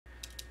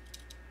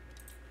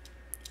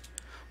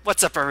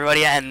What's up,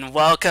 everybody, and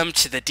welcome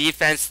to the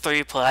Defense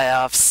 3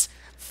 playoffs.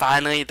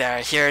 Finally,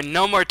 they're here.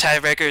 No more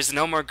tiebreakers,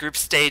 no more group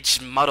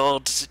stage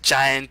muddled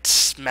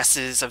giant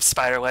messes of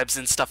spider webs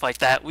and stuff like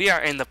that. We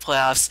are in the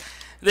playoffs.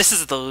 This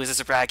is the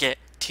losers bracket.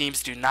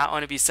 Teams do not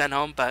want to be sent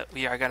home, but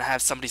we are going to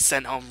have somebody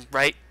sent home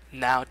right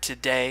now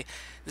today.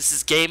 This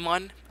is game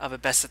one of a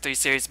best of 3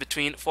 series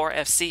between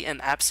 4FC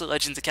and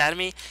Absolute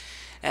Academy.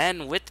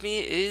 And with me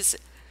is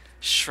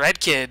Shred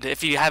Kid.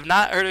 If you have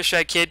not heard of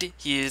Shred Kid,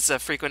 he is a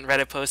frequent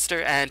Reddit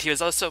poster, and he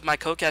was also my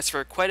co-cast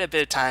for quite a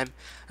bit of time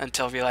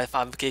until real life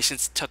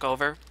obligations took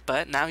over.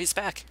 But now he's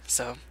back.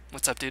 So,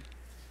 what's up, dude?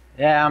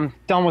 Yeah, I'm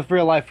done with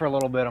real life for a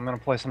little bit. I'm gonna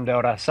play some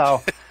Dota.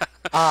 So,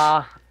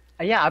 uh,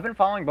 yeah, I've been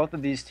following both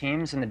of these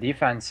teams in the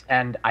defense,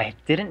 and I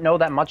didn't know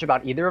that much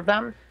about either of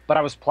them, but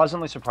I was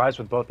pleasantly surprised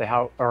with both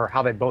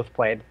how they both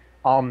played.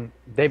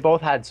 They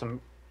both had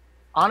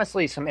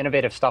honestly some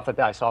innovative stuff that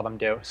I saw them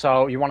do.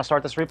 So, you want to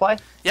start this replay?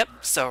 Yep.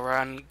 So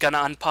gonna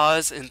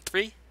unpause in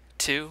 3,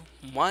 2,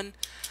 1.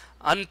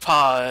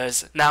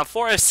 Unpause. Now,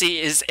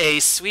 4FC is a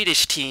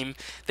Swedish team.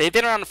 They've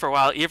been around for a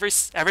while, ever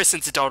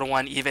since Dota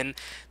 1 even.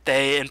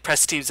 They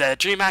impress teams at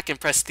DreamHack,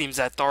 impress teams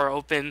at Thor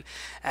Open,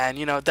 and,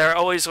 they're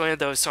always one of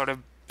those sort of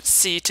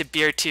C to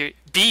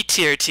B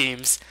tier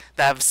teams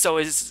that have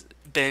always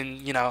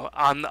been,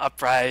 on the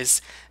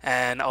uprise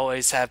and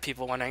always have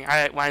people wondering, all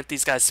right, why aren't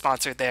these guys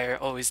sponsored? They're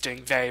always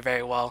doing very,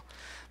 very well.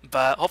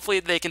 But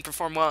hopefully they can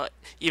perform well,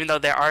 even though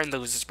they are in the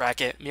losers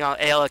bracket. Meanwhile,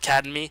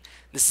 aL.Academy,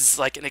 this is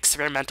like an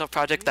experimental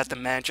project that the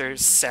manager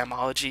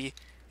Samology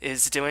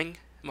is doing.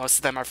 Most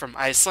of them are from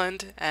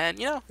Iceland, and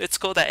it's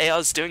cool that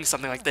AL is doing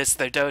something like this.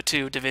 Their Dota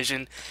 2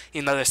 division,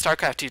 even though their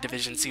StarCraft 2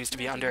 division seems to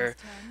be under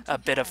a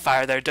bit of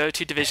fire, their Dota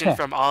 2 division,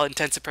 from all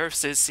intents and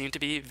purposes, seem to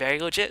be very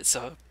legit.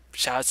 So,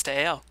 shoutouts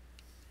to AL.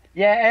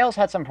 Yeah, AL's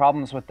had some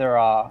problems with their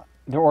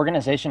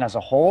organization as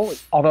a whole.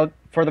 Although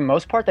for the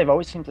most part, they've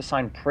always seemed to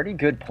sign pretty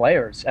good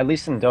players. At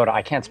least in Dota,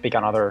 I can't speak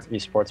on other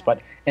esports,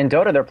 but in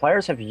Dota, their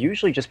players have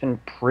usually just been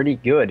pretty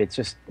good. It's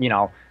just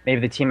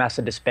maybe the team has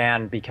to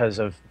disband because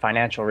of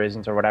financial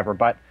reasons or whatever.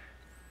 But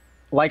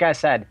like I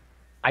said,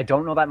 I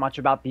don't know that much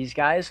about these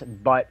guys,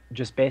 but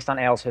just based on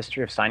AL's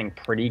history of signing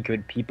pretty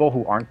good people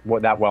who aren't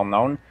that well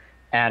known,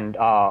 and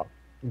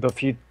the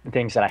few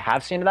things that I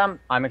have seen of them,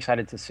 I'm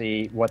excited to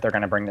see what they're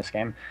going to bring this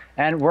game.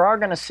 And we're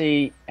going to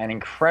see an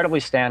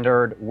incredibly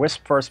standard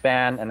Wisp first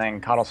ban and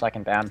then Cuddle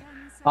second ban.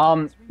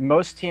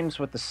 Most teams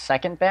with the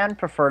second ban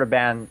prefer to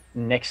ban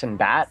Nyx and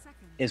Bat,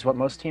 is what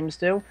most teams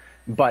do.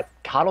 But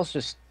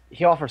Cuddle's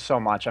he offers so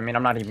much. I mean,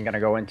 I'm not even going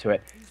to go into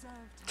it.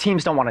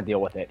 Teams don't want to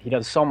deal with it. He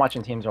does so much,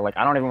 and teams are like,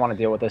 I don't even want to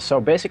deal with this.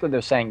 So basically,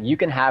 they're saying you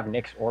can have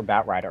Nyx or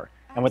Batrider.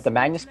 And with the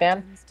Magnus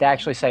ban, they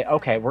actually say,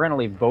 okay, we're going to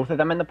leave both of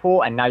them in the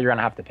pool, and now you're going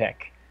to have to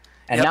pick.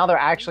 And Yep. now they're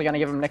actually going to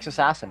give him Nyx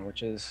Assassin,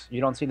 which is, you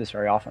don't see this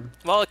very often.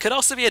 Well, it could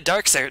also be a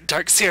Darkseer.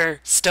 Darkseer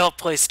still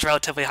placed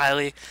relatively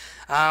highly.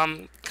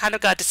 Kind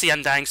of glad to see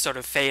Undying sort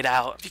of fade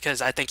out because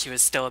I think he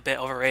was still a bit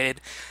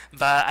overrated.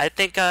 But I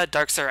think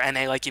Darkseer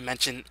NA, like you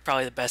mentioned,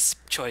 probably the best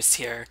choice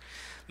here.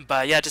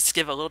 But yeah, just to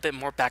give a little bit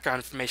more background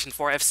information,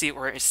 4FC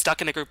were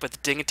stuck in a group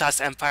with Dignitas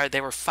Empire.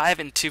 They were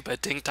 5-2,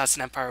 but Dignitas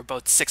and Empire were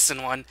both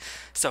 6-1.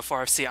 So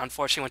 4FC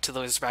unfortunately went to the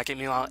losers bracket.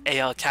 Meanwhile,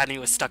 aL.Academy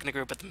was stuck in a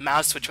group with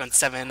Mouse, which went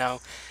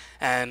 7-0.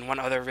 And one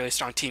other really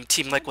strong team,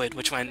 Team Liquid,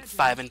 which went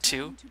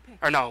 5-2.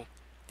 Or no,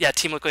 yeah,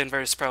 Team Liquid and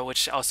Virtus Pro,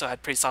 which also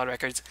had pretty solid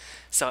records.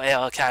 So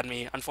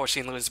aL.Academy,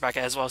 unfortunately, in the losers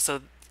bracket as well.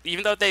 So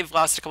even though they've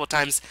lost a couple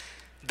times,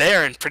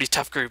 they're in pretty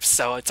tough groups.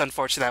 So it's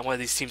unfortunate that one of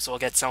these teams will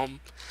get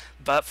some.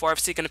 But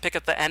 4FC going to pick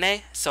up the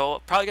NA,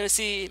 so probably going to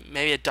see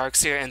maybe a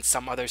Darkseer and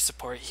some other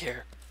support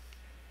here.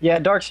 Yeah,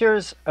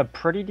 Darkseer's a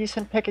pretty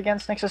decent pick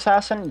against Nyx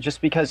Assassin, just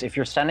because if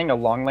you're sending a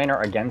long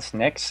laner against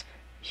Nyx,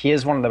 he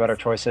is one of the better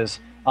choices.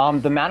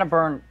 The mana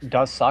burn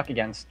does suck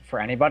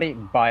for anybody,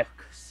 but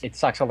it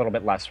sucks a little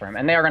bit less for him.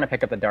 And they are going to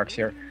pick up the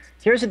Darkseer.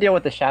 Here's the deal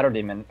with the Shadow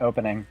Demon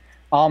opening.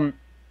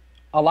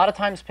 A lot of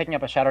times picking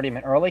up a Shadow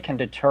Demon early can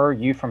deter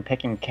you from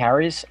picking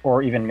carries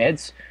or even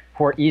mids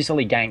who are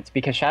easily ganked,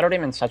 because Shadow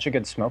Demon's such a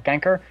good smoke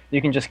ganker.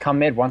 You can just come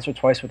mid once or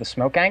twice with a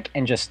smoke gank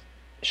and just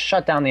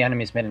shut down the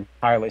enemy's mid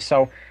entirely.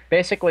 So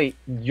basically,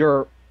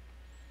 you're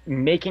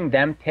making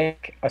them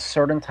pick a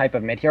certain type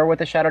of mid hero with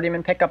the Shadow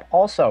Demon pickup.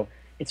 Also,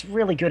 it's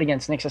really good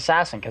against Nyx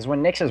Assassin, because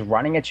when Nyx is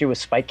running at you with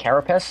Spike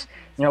Carapace,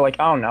 and you're like,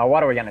 oh no,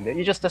 what are we going to do?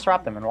 You just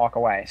disrupt them and walk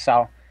away.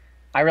 So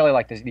I really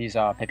like these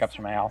pickups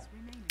from AL.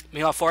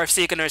 Meanwhile,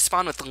 4FC going to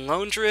respond with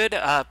Lone Druid,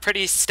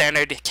 pretty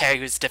standard carry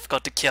who's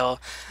difficult to kill.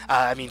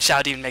 I mean,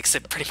 Shadow Demon makes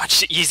it pretty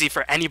much easy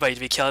for anybody to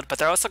be killed, but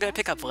they're also going to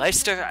pick up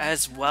Lifesteal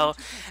as well.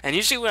 And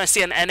usually when I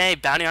see an NA,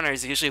 Bounty Hunter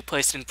is usually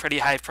placed in pretty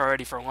high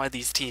priority for one of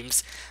these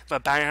teams.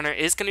 But Bounty Hunter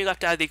is going to be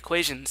left out of the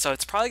equation, so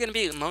it's probably going to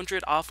be Lone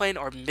Druid off lane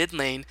or mid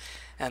lane,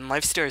 and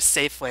Lifesteal is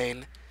safe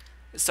lane.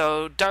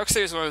 So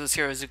Darkseer is one of those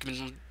heroes who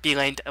can be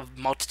laned a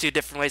multitude of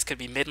different ways. Could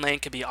be mid lane,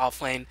 could be off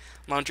lane.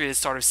 Lone Druid is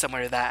sort of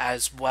similar to that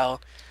as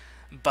well.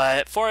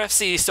 But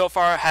 4FC so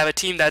far have a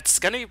team that's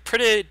going to be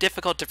pretty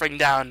difficult to bring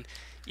down,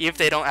 even if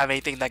they don't have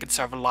anything that can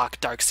sort of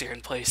lock Darkseer in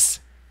place.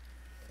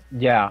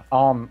 Yeah,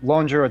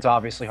 Lone Druid's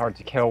obviously hard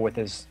to kill with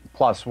his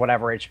plus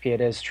whatever HP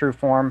it is, true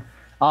form.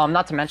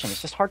 Not to mention,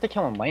 it's just hard to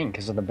kill in lane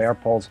because of the bear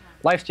pulls.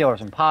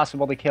 Lifestealer's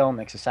impossible to kill,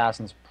 Mix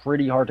Assassin's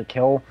pretty hard to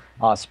kill.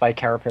 Spike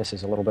Carapace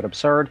is a little bit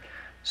absurd.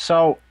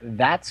 So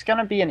that's going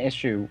to be an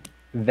issue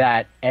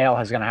that AL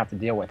is going to have to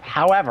deal with.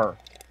 However,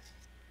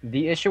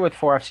 the issue with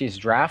 4FC's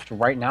draft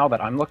right now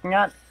that I'm looking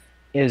at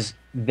is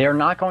they're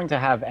not going to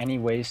have any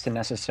ways to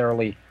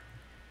necessarily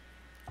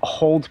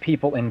hold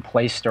people in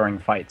place during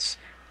fights.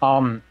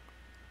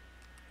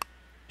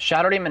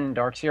 Shadow Demon and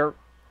Darkseer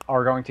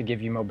are going to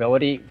give you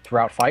mobility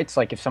throughout fights.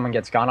 Like if someone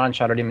gets gone on,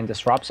 Shadow Demon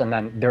disrupts, and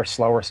then their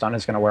slower stun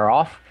is going to wear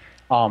off,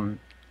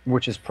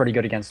 which is pretty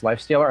good against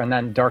Lifestealer. And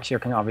then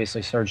Darkseer can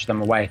obviously surge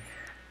them away.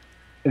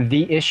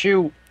 The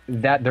issue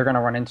that they're going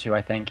to run into,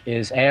 I think,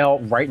 is AL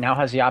right now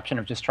has the option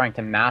of just trying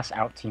to mass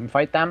out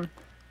teamfight them,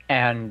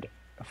 and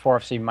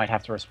 4FC might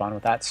have to respond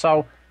with that.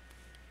 So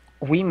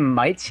we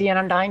might see an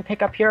Undying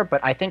pickup here,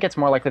 but I think it's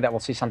more likely that we'll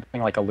see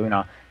something like a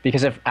Luna,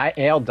 because if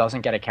AL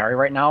doesn't get a carry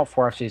right now,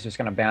 4FC is just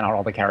going to ban out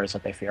all the carries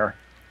that they fear.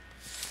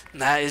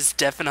 That is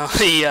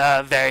definitely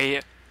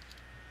very,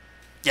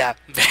 yeah,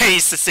 very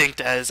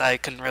succinct, as I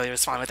couldn't really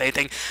respond with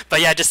anything.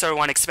 But yeah, just sort of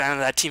want to expand on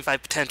that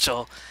teamfight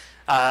potential.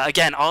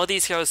 Again, all of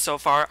these heroes so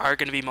far are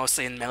going to be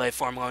mostly in melee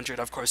form. Lone Druid,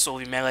 of course, will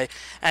be melee.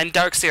 And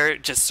Darkseer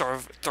just sort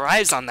of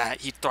thrives on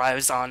that. He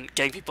thrives on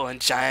getting people in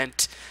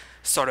giant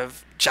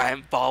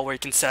ball where you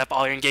can set up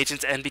all your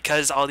engagements. And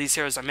because all these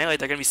heroes are melee,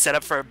 they're going to be set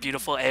up for a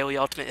beautiful AoE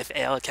ultimate if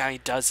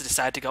aL.Academy does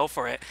decide to go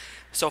for it.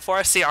 So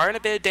 4FC are in a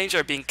bit of danger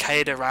of being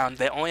kited around.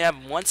 They only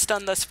have one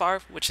stun thus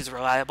far, which is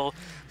reliable.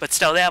 But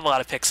still, they have a lot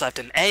of picks left.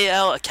 And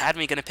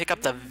aL.Academy going to pick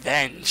up the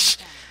Venge.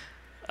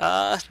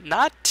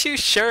 Not too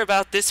sure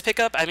about this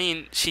pickup. I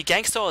mean, she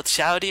ganks with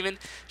Shadow Demon.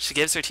 She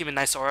gives her team a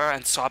nice aura,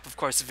 and swap, of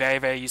course, very,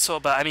 very useful.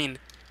 But, I mean,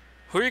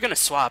 who are you going to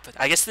swap?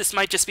 I guess this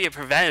might just be a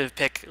preventative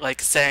pick.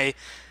 Like, say,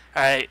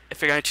 alright,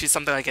 if you're going to choose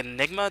something like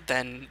Enigma,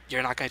 then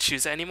you're not going to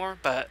choose it anymore.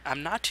 But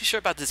I'm not too sure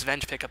about this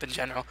Venge pickup in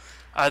general,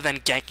 other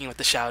than ganking with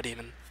the Shadow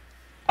Demon.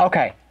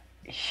 Okay,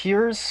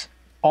 here's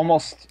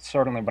almost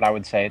certainly what I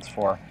would say it's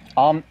for.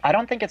 I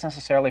don't think it's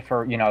necessarily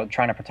for, you know,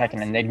 trying to protect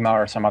an Enigma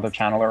or some other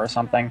channeler or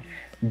something,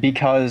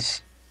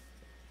 because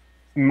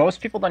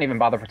most people don't even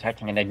bother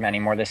protecting Enigma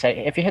anymore. They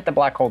say, if you hit the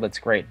black hole, that's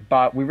great,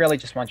 but we really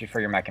just want you for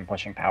your mech and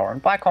pushing power.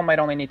 And black hole might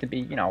only need to be,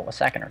 you know, a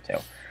second or two.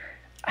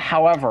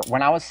 However,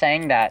 when I was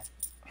saying that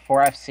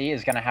 4FC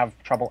is going to have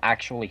trouble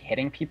actually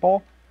hitting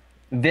people,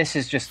 this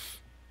is just,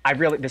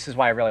 this is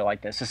why I really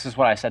like this. This is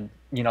what I said,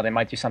 you know, they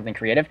might do something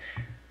creative.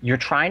 You're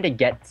trying to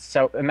get,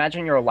 so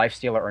imagine you're a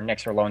Lifestealer or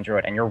Nyx or Lone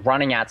Druid, and you're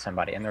running at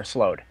somebody, and they're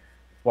slowed.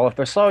 Well, if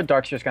they're slowed,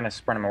 Darkseer's going to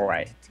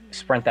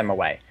sprint them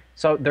away.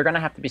 So they're going to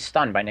have to be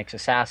stunned by Nyx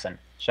Assassin.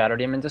 Shadow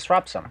Demon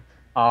disrupts them.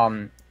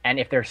 And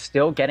if they're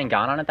still getting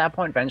gone on at that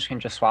point, Venge can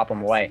just swap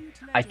them away.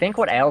 I think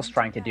what aL's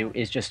trying to do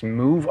is just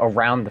move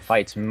around the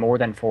fights more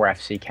than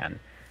 4FC can.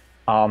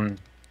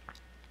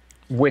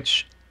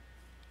 Which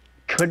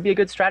could be a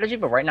good strategy,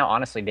 but right now,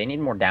 honestly, they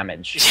need more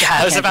damage. Yeah,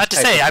 I was about to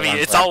say, I mean,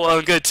 it's all well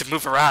and good to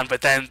move around,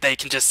 but then they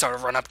can just sort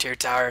of run up to your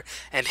tower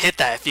and hit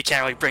that if you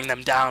can't really bring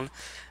them down.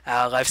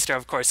 Lifestealer,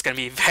 of course, is going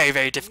to be very,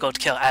 very difficult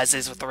to kill, as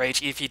is with the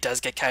Rage, if he does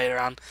get carried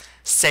around.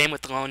 Same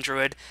with the Lone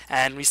Druid,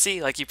 and we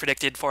see, like you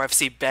predicted,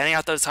 4FC banning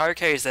out those hard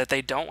carries that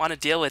they don't want to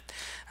deal with.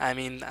 I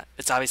mean,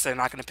 it's obviously they're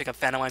not going to pick up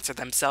Phantom Lancer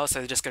themselves, so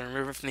they're just going to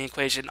remove it from the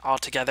equation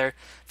altogether.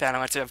 Phantom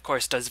Lancer, of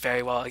course, does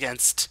very well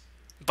against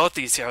both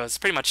these heroes,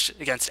 pretty much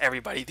against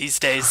everybody these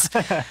days.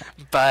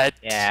 But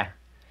yeah,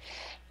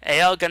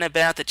 aL gonna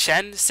ban out the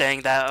Chen,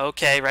 saying that,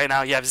 okay, right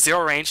now you have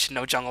 0 range,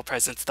 no jungle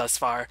presence thus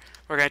far.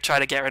 We're gonna try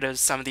to get rid of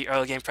some of the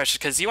early game pressure,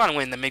 because you want to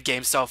win the mid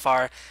game so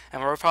far,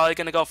 and we're probably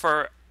gonna go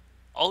for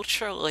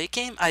ultra late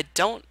game. I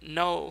don't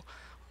know,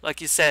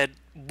 like you said,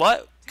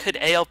 what could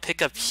aL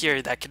pick up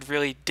here that could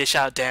really dish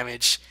out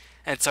damage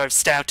and sort of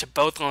stab to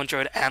both Lone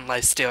Druid and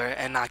Lifestealer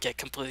and not get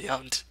completely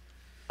owned?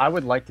 I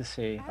would like to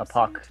see a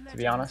Puck, to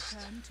be honest.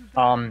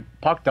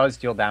 Puck does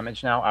deal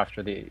damage now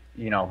after the,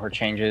 you know, her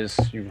changes,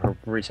 her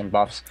recent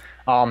buffs.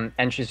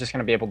 And she's just going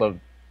to be able to,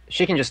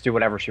 she can just do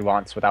whatever she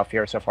wants without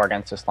fear so far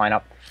against this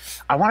lineup.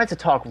 I wanted to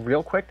talk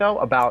real quick, though,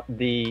 about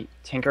the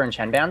Tinker and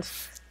Chen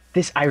bans.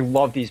 I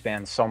love these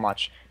bans so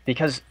much,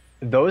 because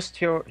those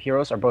two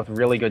heroes are both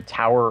really good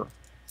tower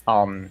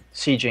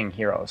sieging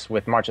heroes,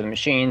 with March of the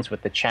Machines,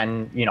 with the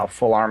Chen, you know,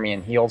 full army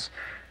and heals.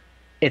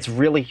 It's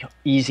really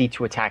easy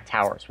to attack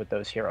towers with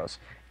those heroes.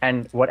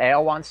 And what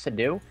aL wants to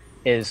do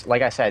is,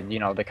 like I said, you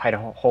know, the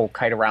whole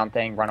kite around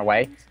thing, run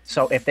away.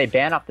 So if they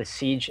ban up the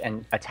siege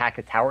and attack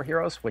the tower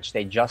heroes, which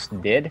they just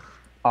did,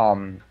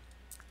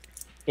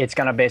 it's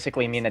going to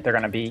basically mean that they're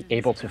going to be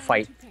able to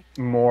fight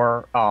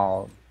more.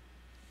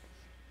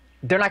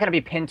 They're not going to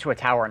be pinned to a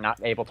tower and not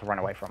able to run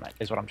away from it,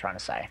 is what I'm trying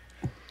to say.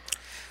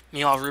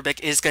 Meanwhile,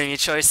 Rubik is going to be a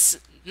choice.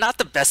 not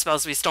the best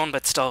spells to be stolen,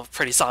 but still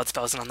pretty solid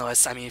spells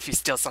nonetheless. I mean, if you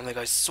steal something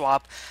like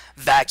Swap,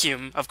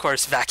 Vacuum, of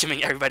course,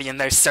 vacuuming everybody in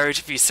there, Surge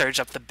if you surge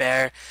up the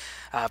bear,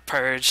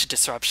 Purge,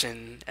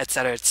 Disruption,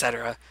 etc.,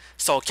 etc.,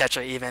 Soul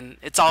Catcher even.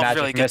 It's all really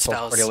Magic good Missile's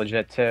spells. pretty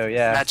legit too,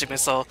 yeah. Magic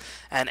Missile,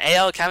 and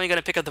aL.Academy going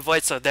to pick up the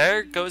Void, so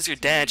there goes your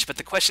damage, but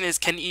the question is,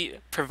 can you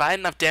provide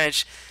enough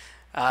damage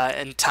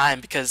in time,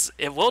 because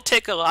it will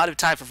take a lot of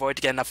time for Void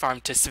to get enough farm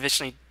to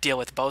sufficiently deal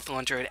with both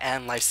Lone Druid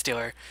and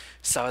Lifestealer.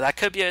 So that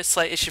could be a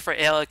slight issue for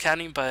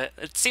aL.Academy, but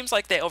it seems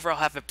like they overall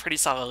have a pretty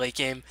solid late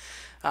game.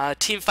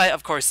 Team fight,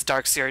 of course,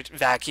 Darkseer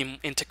Vacuum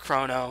into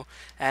Chrono,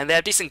 and they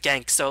have decent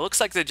gank, so it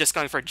looks like they're just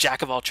going for a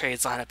jack of all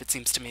trades lineup, it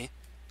seems to me.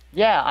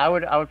 Yeah, I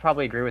would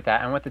probably agree with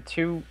that. And with the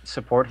two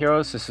support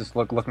heroes, this is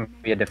looking to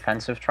be a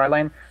defensive tri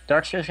lane.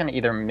 Darkseer's going to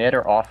either mid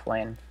or off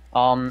lane.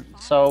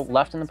 So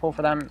left in the pool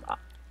for them,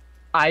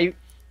 I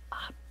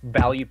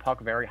value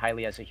Puck very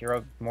highly as a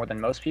hero more than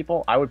most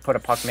people. I would put a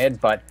Puck mid,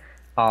 but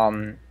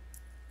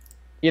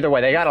either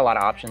way, they got a lot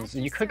of options.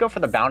 You could go for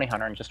the Bounty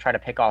Hunter and just try to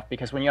pick off,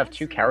 because when you have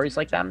two carries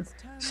like them,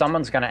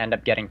 someone's going to end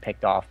up getting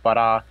picked off. But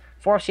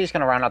 4FC is going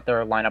to round out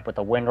their lineup with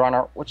a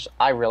Windrunner, which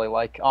I really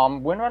like.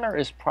 Windrunner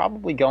is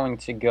probably going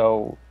to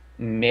go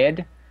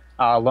mid,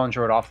 Lone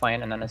Druid off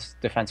lane, and then it's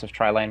defensive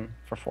tri lane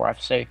for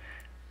 4FC.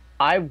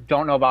 I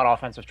don't know about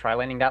offensive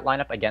tri-laning that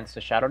lineup against the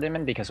Shadow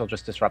Demon, because he'll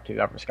just disrupt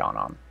whoever's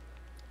gone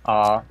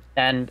on.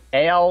 And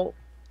AL,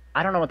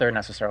 I don't know what they're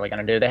necessarily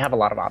going to do. They have a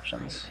lot of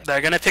options.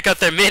 They're going to pick up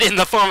their mid in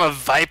the form of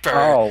Viper.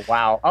 Oh,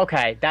 wow.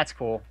 Okay, that's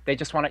cool. They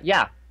just want to,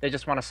 yeah, they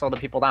just want to slow the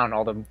people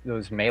down,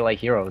 those melee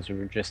heroes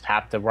who just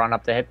have to run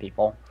up to hit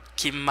people.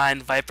 Keep in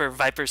mind,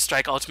 Viper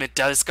Strike Ultimate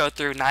does go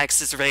through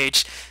Nyx's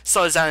Rage,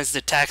 slows down his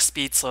attack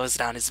speed, slows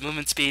down his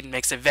movement speed,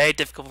 makes it very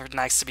difficult for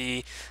Nyx to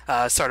be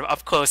sort of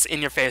up close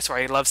in your face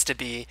where he loves to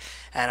be.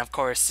 And of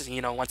course,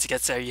 you know, once he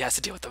gets there, he has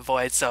to deal with the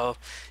Void, so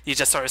you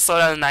just sort of slow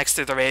down the Nyx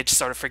through the Rage,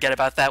 sort of forget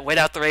about that, wait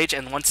out the Rage,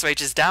 and once the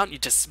Rage is down, you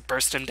just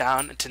burst him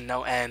down to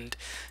no end.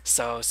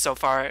 So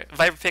far,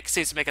 Viper pick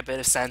seems to make a bit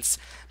of sense.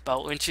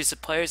 But we'll choose the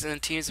players and the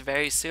teams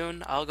very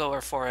soon. I'll go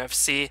over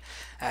 4FC,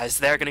 as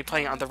they're going to be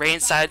playing on the Rain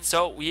side.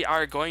 So we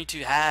are going to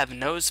have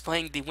Nose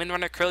playing the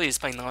Windrunner, Curly is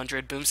playing the Lone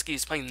Druid, Boomski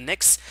is playing the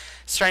Nyx,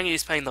 Strangy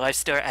is playing the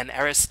Lifestealer, and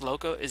Eris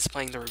Loco is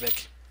playing the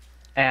Rubik.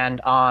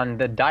 And on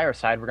the Dire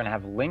side, we're going to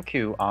have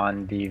Linku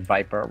on the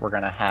Viper. We're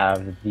going to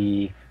have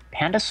the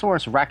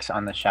Pandasaurus Rex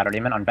on the Shadow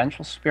Demon. On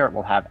Vengeful Spirit,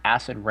 we'll have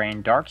Acid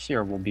Rain.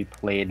 Darkseer will be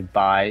played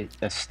by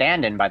the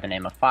stand-in by the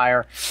name of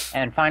Fire.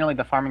 And finally,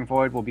 the Farming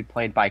Void will be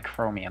played by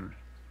Chromium.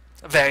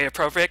 Very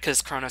appropriate,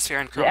 because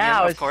Chronosphere and Chromium,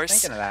 yeah, of course.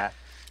 Thinking of that.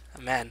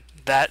 Man,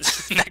 that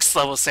next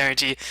level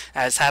synergy,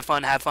 as have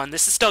fun, have fun.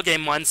 This is still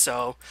game one,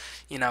 so,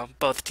 you know,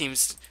 both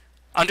teams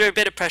under a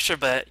bit of pressure,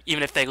 but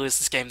even if they lose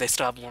this game, they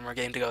still have one more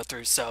game to go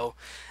through, so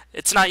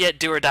it's not yet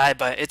do or die,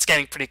 but it's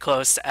getting pretty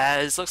close,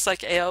 as looks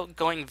like AL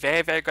going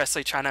very, very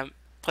aggressively, trying to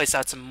place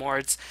out some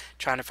wards,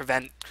 trying to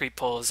prevent creep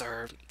pulls,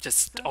 or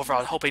just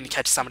overall hoping to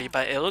catch somebody,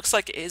 but it looks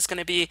like it is going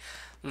to be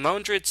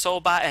Lone Druid,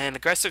 Soulbot, and an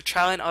aggressive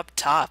Trylon up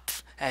top.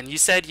 And you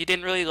said you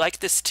didn't really like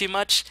this too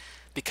much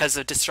because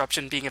of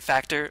disruption being a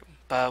factor,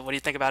 but what do you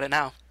think about it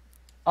now?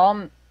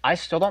 I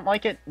still don't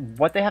like it.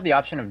 What they have the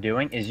option of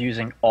doing is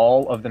using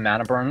all of the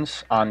mana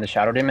burns on the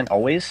Shadow Demon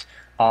always.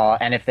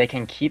 And if they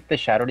can keep the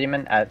Shadow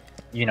Demon at,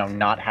 you know,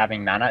 not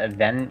having mana,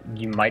 then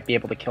you might be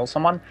able to kill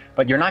someone,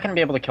 but you're not going to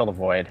be able to kill the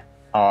Void.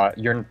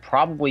 You're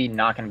probably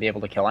not going to be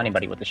able to kill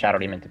anybody with the Shadow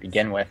Demon to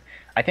begin with.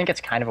 I think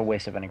it's kind of a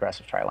waste of an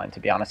aggressive tri-line, to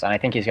be honest, and I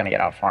think he's going to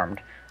get out-farmed.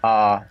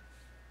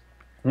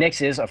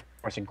 Nyx is, of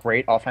course, a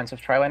great offensive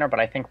tri-liner, but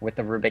I think with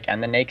the Rubik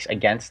and the Nyx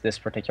against this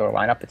particular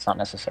lineup, it's not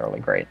necessarily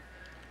great.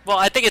 Well,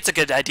 I think it's a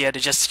good idea to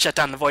just shut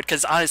down the Void,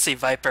 because honestly,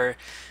 Viper,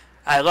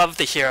 I love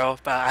the hero,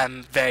 but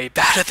I'm very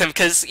bad with him,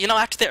 because, you know,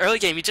 after the early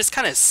game, he just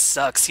kind of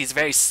sucks. He's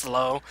very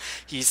slow.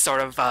 He's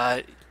sort of,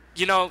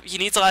 you know, he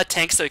needs a lot of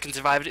tanks so he can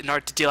survive in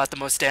order to deal out the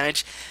most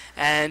damage,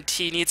 and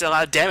he needs a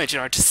lot of damage in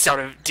order to sort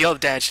of deal the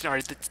damage in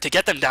order to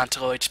get them down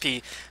to low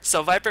HP.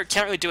 So Viper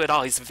can't really do it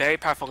all. He's a very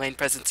powerful lane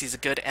presence. He's a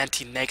good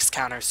anti-Nyx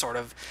counter, sort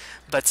of.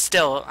 But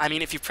still, I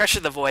mean, if you pressure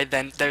the Void,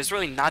 then there's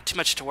really not too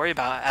much to worry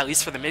about, at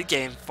least for the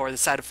mid-game for the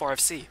side of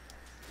 4FC.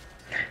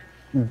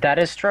 That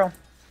is true.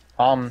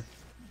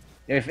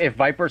 If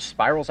Viper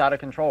spirals out of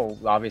control,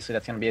 obviously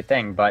that's going to be a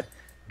thing, but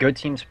good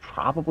teams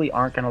probably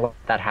aren't going to let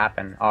that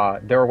happen.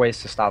 There are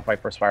ways to stop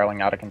Viper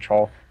spiraling out of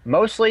control.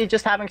 Mostly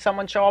just having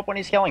someone show up when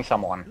he's killing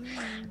someone.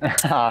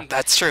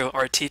 That's true,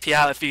 or TP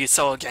out if you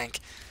solo gank.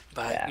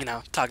 But, yeah. you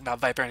know, talking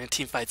about Viper in a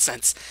teamfight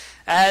sense.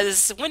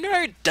 As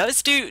Windrunner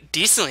does do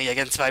decently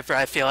against Viper,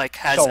 I feel like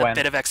has a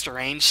bit of extra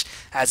range,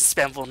 has a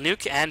spammable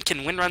nuke, and can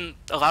windrun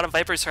a lot of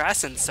Viper's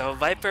harassment. So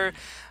Viper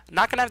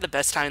not going to have the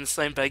best time in this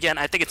lane, but again,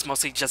 I think it's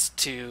mostly just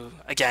to,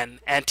 again,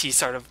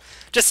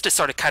 just to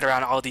sort of cut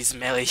around all these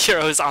melee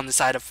heroes on the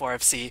side of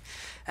 4FC.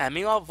 And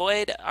meanwhile,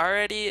 Void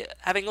already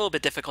having a little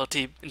bit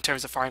difficulty in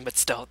terms of farming, but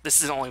still,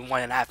 this is only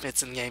 1.5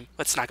 minutes in the game.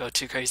 Let's not go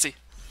too crazy.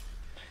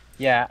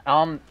 Yeah,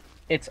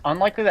 it's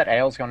unlikely that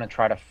AL is going to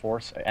try to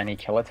force any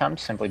kill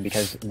attempts simply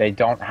because they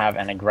don't have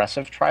an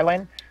aggressive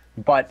tri-lane,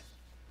 but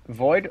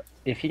Void,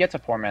 if he gets a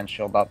poor man's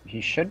shield up,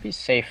 he should be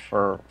safe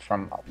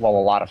from well,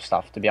 a lot of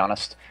stuff, to be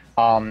honest.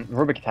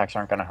 Rubik attacks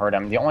aren't going to hurt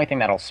him. The only thing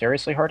that'll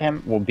seriously hurt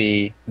him will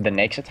be the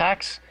Nake's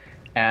attacks,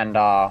 and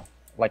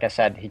like I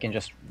said, he can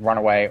just run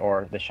away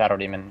or the Shadow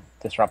Demon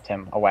disrupt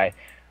him away.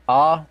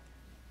 Uh,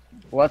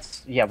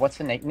 what's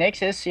the Nix?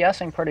 Nix is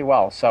CSing pretty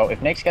well, so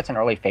if Nix gets an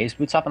early phase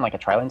boots up in like a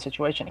tri-lane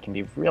situation, it can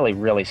be really,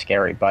 really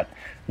scary. But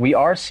we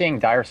are seeing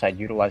Dire Side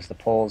utilize the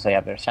pulls. They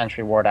have their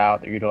Sentry Ward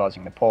out. They're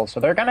utilizing the pulls, so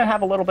they're going to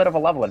have a little bit of a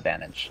level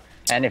advantage.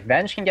 And if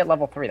Venge can get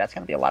level 3, that's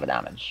going to be a lot of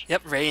damage.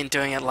 Yep, Rain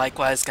doing it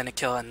likewise, going to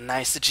kill a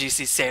nice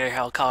juicy Satyr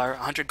Hellcaller.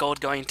 100 gold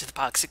going to the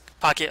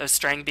pocket of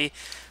Strangby.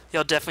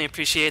 You'll definitely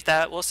appreciate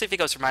that. We'll see if he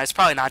goes for Mize.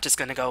 Probably not, just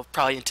going to go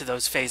probably into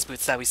those phase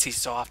boots that we see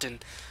so often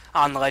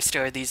on the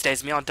lifestealer these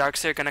days. Meow and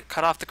Darkseer are going to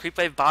cut off the creep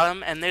wave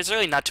bottom, and there's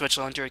really not too much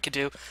Lone Druid could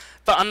do.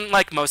 But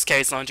unlike most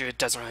carries, Lone Druid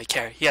doesn't really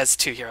care. He has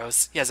 2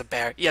 heroes. He has a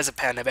bear, he has a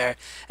panda bear,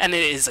 and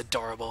it is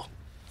adorable.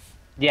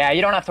 Yeah,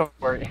 you don't have to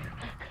worry.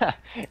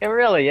 It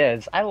really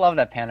is. I love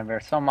that panda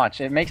bear so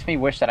much. It makes me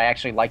wish that I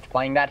actually liked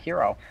playing that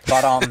hero.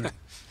 But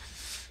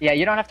yeah,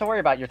 you don't have to worry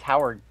about your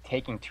tower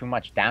taking too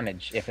much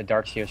damage if a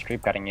Darkseer is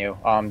creep cutting you,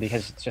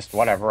 because it's just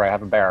whatever. I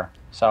have a bear.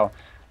 So,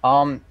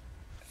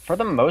 for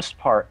the most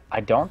part, I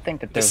don't think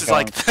that there's This is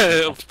like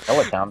the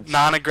attempts.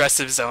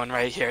 non-aggressive zone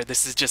right here.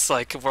 This is just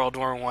like World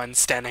War I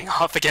standing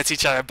off against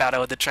each other,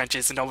 battle of the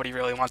trenches, and nobody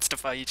really wants to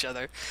fight each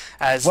other.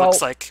 As Well,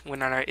 looks like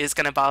Windrunner is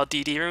going to bottle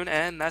DD Rune,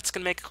 and that's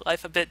going to make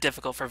life a bit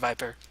difficult for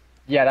Viper.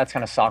 yeah, that's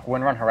gonna suck.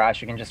 Windrun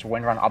harass. You can just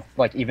windrun up,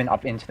 like even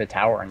up into the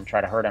tower and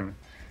try to hurt him.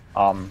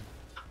 Um,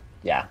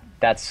 yeah,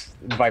 that's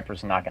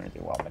Viper's not gonna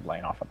do well mid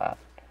lane off of that.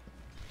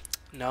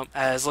 Nope,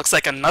 as looks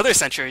like another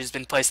sentry has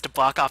been placed to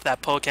block off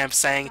that pole camp,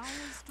 saying,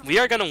 we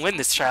are going to win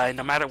this try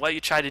no matter what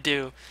you try to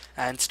do.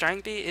 And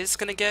Strangby is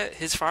going to get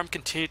his farm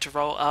continue to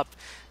roll up.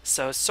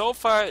 So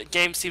far,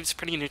 game seems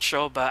pretty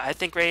neutral, but I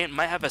think Radiant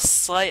might have a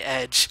slight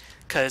edge.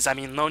 Because, I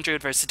mean, Lone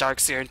Druid versus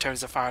Darkseer in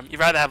terms of farm. You'd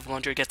rather have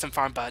Lone Druid get some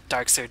farm, but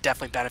Darkseer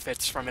definitely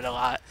benefits from it a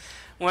lot.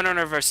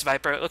 Windrunner versus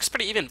Viper, it looks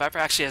pretty even. Viper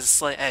actually has a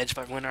slight edge,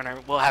 but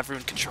Windrunner will have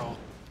rune control.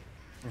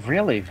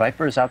 Really,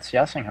 Viper's out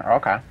CSing her.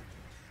 Okay,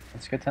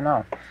 that's good to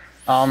know.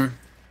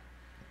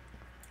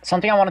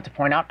 Something I wanted to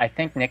point out, I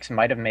think Nyx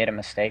might have made a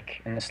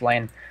mistake in this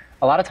lane.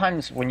 A lot of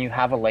times when you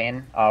have a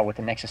lane with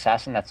a Nyx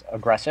assassin that's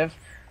aggressive,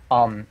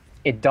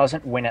 it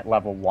doesn't win at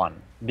level 1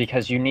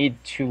 because you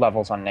need 2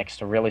 levels on Nyx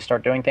to really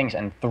start doing things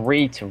and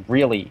 3 to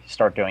really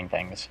start doing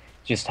things.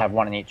 Just have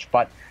 1 in each.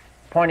 But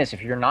the point is,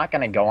 if you're not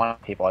going to go on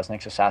people as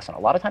Nyx assassin, a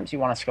lot of times you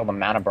want to skill the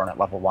mana burn at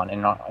level 1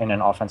 in an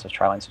offensive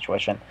tri-lane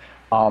situation.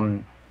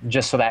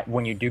 Just so that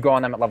when you do go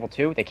on them at level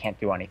 2, they can't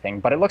do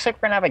anything. But it looks like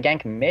we're going to have a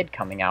gank mid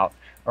coming out,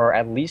 or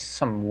at least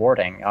some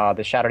warding.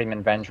 The Shadow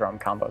Demon Vendrome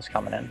combo's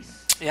coming in.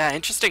 Yeah,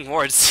 interesting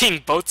ward,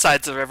 seeing both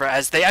sides of the river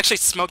as they actually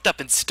smoked up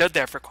and stood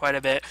there for quite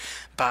a bit.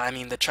 But, I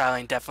mean, the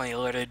tri-lane definitely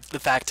alerted the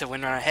fact to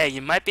Windrunner, hey,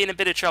 you might be in a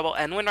bit of trouble,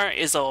 and Windrunner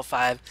is level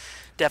 5.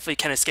 Definitely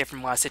can escape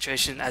from a lot of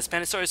situation, as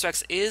Panasaurus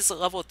Rex is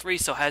level 3,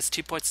 so has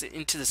 2 points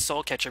into the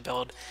Soul Catcher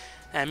build.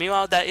 And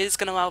meanwhile, that is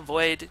going to allow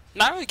Void,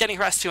 not really getting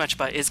harassed too much,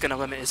 but is going to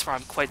limit his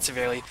farm quite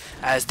severely,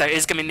 as there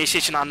is going to be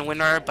initiation on the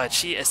Windrunner, but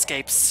she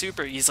escapes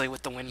super easily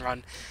with the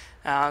Windrun.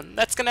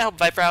 That's going to help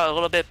Viper out a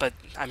little bit, but,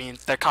 I mean,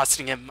 they're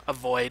costing him a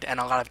Void and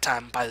a lot of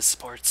time by the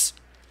supports.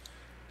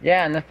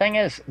 Yeah, and the thing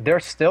is, they're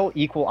still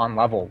equal on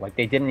level. Like,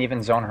 they didn't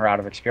even zone her out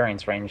of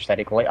experience range that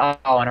equally. Oh,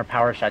 and her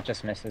power shot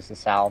just misses the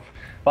salve.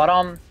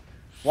 But,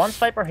 once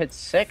Viper hits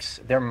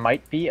 6, there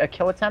might be a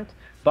kill attempt,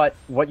 but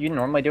what you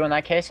normally do in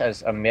that case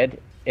as a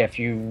mid, if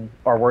you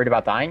are worried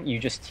about dying, you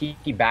just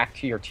TP back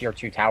to your tier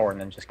 2 tower and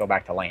then just go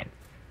back to lane.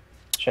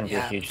 Shouldn't be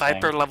a huge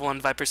Viper thing. level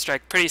 1 Viper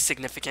Strike, pretty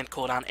significant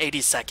cooldown,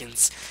 80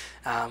 seconds.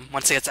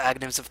 Once it gets to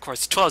Aghanim's, of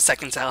course, 12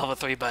 seconds at level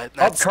 3, but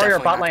that's Courier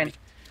definitely bot not lane.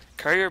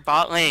 Courier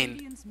bot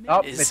lane.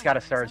 Oh, it's got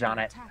a surge on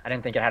it. I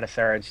didn't think it had a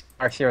surge.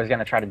 Arceer was going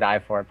to try to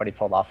dive for it, but he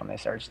pulled off when they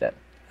surged it.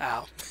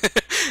 Ow.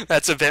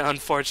 That's a bit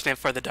unfortunate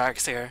for the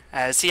Darkseer,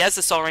 as he has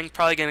the Soul Ring,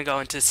 probably going to go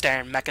into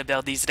Stair and Mecha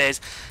build these days.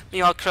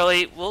 Meanwhile,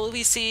 Curly, will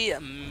we see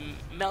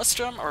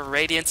Maelstrom or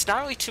Radiance?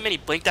 Not really too many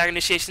Blink Dagger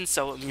initiations,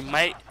 so we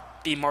might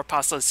be more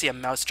possible to see a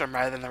Maelstrom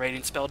rather than the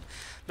Radiance build.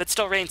 But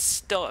still, Radiance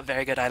still a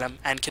very good item,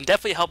 and can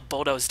definitely help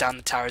bulldoze down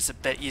the towers a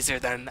bit easier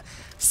than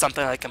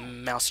something like a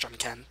Maelstrom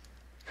can.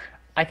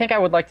 I think I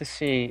would like to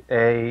see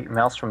a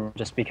Maelstrom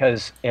just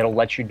because it'll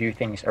let you do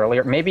things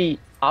earlier. Maybe,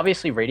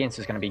 obviously, Radiance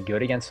is going to be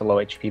good against the low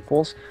HP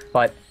pools,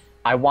 but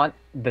I want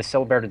the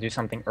Silbear to do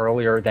something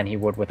earlier than he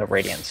would with a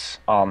Radiance,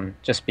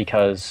 just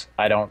because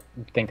I don't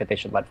think that they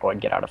should let Void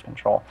get out of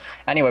control.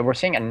 Anyway, we're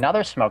seeing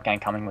another smoke gang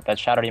coming with that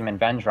Shadow Demon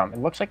Vendrome. It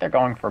looks like they're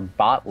going for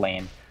bot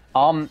lane.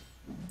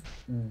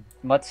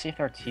 Let's see if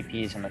there are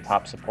TPs in the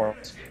top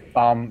supports.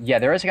 Yeah,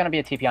 there is going to be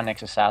a TP on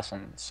Nyx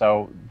Assassin,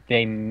 so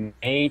they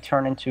may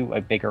turn into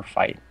a bigger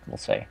fight. We'll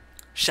see.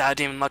 Shadow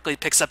Demon luckily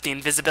picks up the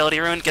invisibility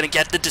rune, gonna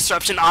get the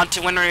disruption onto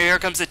Windrunner. Here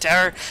comes the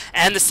terror,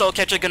 and the Soul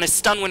Catcher gonna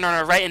stun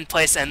Windrunner right in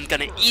place and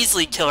gonna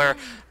easily kill her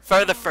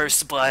for the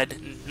first blood.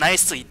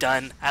 Nicely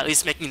done, at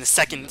least making the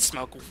second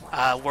smoke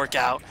work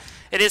out.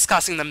 It is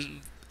costing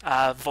them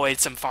Void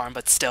some farm,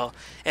 but still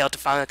able to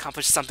finally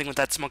accomplish something with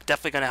that smoke.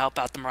 Definitely going to help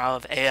out the morale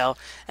of AL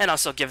and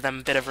also give them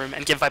a bit of room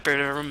and give Viper a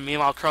bit of room.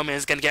 Meanwhile, Chromium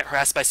is going to get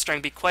harassed by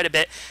Stringbeak quite a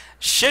bit.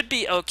 Should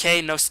be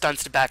okay, no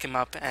stuns to back him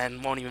up,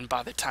 and won't even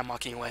bother time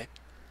walking away.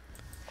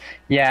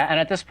 Yeah, and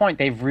at this point,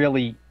 they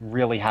really,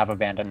 really have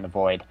abandoned the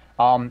Void.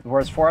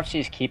 Whereas 4FC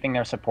is keeping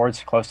their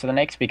supports close to the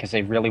Nyx because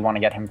they really want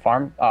to get him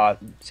farmed,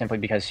 simply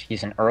because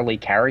he's an early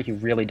carry. He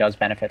really does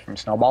benefit from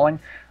snowballing.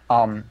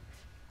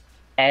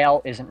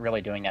 AL isn't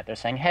really doing that. They're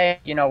saying, hey,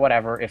 you know,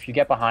 whatever. If you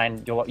get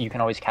behind, you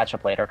can always catch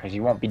up later because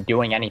you won't be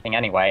doing anything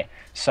anyway.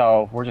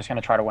 So we're just going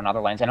to try to win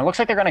other lanes. And it looks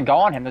like they're going to go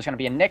on him. There's going to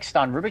be a Nyx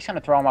stun. Rubik's going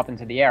to throw him up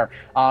into the air.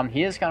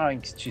 He is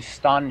going to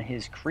stun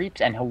his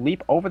creeps, and he'll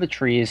leap over the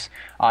trees.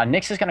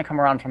 Nyx is going to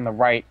come around from the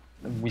right.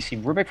 We see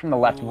Rubik from the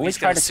left. Ooh, Will he he's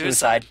try gonna to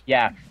suicide.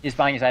 Yeah, he's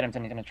buying his items,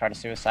 and he's going to try to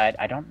suicide.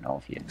 I don't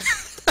know if he...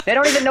 They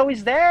don't even know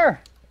he's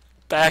there!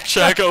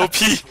 Backtrack OP.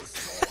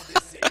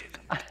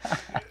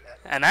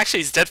 And actually,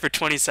 he's dead for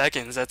 20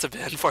 seconds. That's a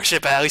bit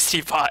unfortunate, but at least he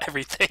bought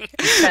everything.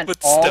 He spent but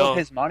all still, of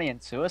his money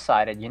and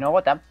suicided. You know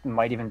what? That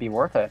might even be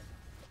worth it.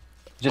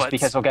 Just What's-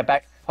 because he'll get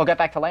back. He'll get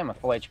back to lane with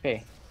full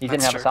HP. He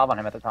didn't have true. a salve on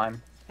him at the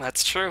time.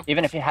 that's true.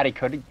 Even if he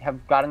could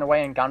have gotten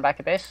away and gone back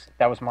to base,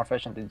 that was more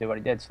efficient to do what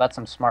he did. So that's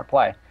some smart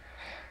play.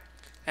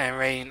 And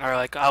Rain are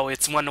like, oh,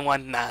 it's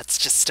 1-1. Nah, it's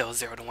just still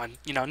 0-1.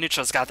 You know,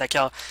 Neutral's got that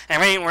kill.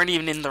 And Rain weren't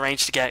even in the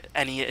range to get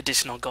any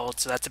additional gold,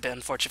 so that's a bit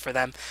unfortunate for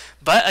them.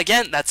 But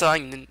again, that's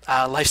allowing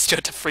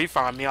Lifesteal to free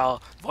farm.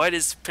 Y'all, Void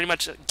is pretty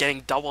much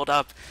getting doubled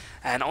up,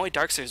 and only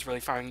Darkseer is really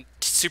farming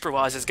super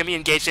well as it's going to be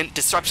engaged in.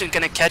 Disruption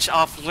going to catch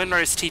off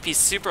Windrunner's TP.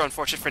 Super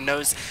unfortunate for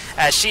Nose,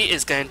 as she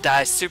is going to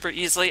die super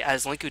easily,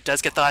 as Linku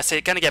does get the last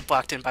hit. Going to get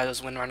blocked in by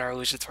those Windrunner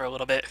illusions for a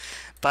little bit.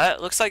 But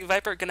it looks like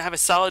Viper going to have a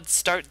solid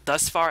start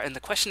thus far, and the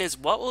question is,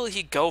 what will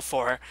he go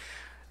for?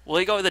 Will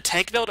he go with a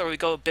tank build, or will he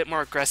go a bit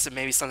more aggressive,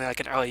 maybe something like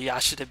an early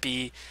Yasha to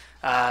be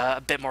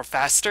a bit more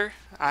faster?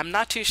 I'm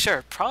not too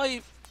sure.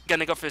 Probably going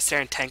to go for the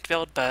Saren tank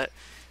build, but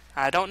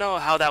I don't know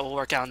how that will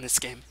work out in this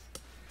game.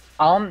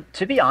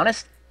 To be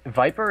honest,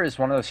 Viper is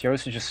one of those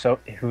heroes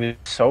who is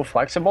so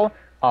flexible.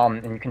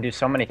 And you can do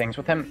so many things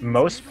with him.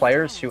 Most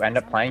players who end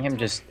up playing him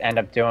just end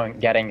up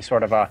getting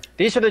sort of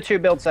these are the two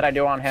builds that I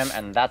do on him,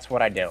 and that's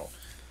what I do.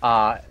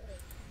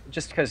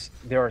 Just because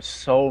there are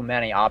so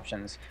many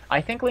options. I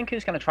think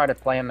Linku's going to try to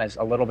play him as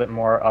a little bit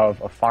more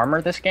of a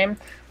farmer this game.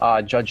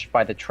 Judged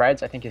by the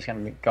treads, I think he's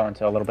going to go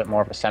into a little bit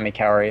more of a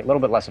semi-carry, a little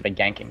bit less of a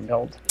ganking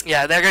build.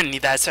 Yeah, they're going to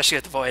need that, especially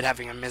with the Void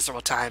having a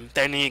miserable time.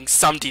 They're needing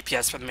some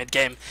DPS for the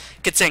mid-game.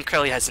 Considering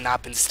Curly has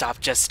not been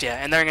stopped just yet,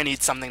 and they're going to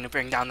need something to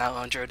bring down that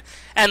Lone Druid.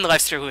 And the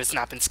Lifesteal, who has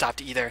not been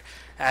stopped either.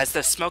 As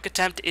the smoke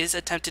attempt is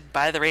attempted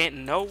by the Radiant,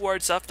 no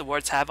wards up. The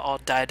wards have all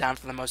died down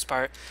for the most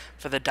part.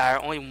 For the Dire,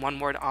 only one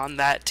ward on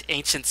that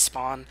Ancient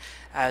spawn.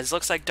 As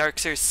looks like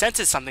Darkseer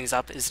senses something's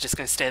up, is just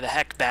going to stay the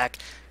heck back,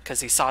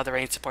 because he saw the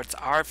Radiant supports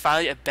are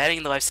finally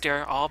abetting the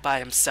Lifestealer all by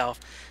himself.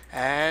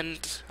 And,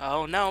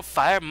 oh no,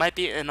 Fire might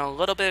be in a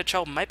little bit of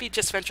trouble, might be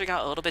just venturing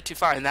out a little bit too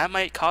far, and that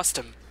might cost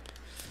him.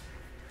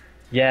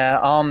 Yeah,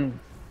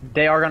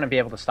 they are going to be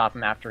able to stop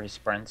him after he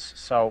sprints,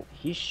 so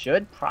he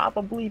should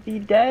probably be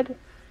dead.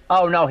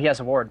 Oh no, he has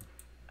a ward.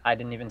 I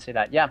didn't even see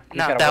that. Yeah,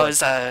 no, got a that ward.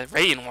 was a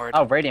Radiant ward.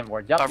 Oh, Radiant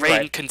ward. Yep, But you're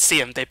Radiant right. couldn't see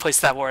him. They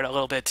placed that ward a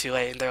little bit too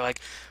late, and they're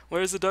like,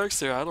 "Where's the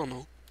Darkseer? I don't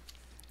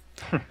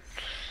know."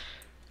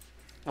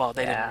 Well,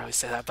 they didn't really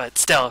say that, but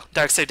still,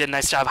 Darkseer did a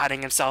nice job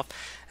hiding himself.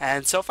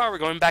 And so far, we're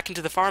going back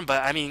into the farm.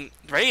 But I mean,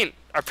 Radiant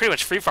are pretty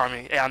much free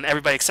farming on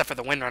everybody except for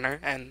the Windrunner,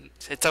 and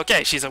it's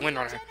okay. She's a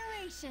Windrunner.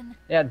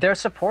 Yeah, their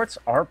supports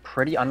are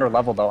pretty under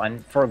level though,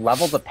 and for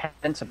level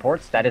dependent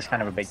supports, that is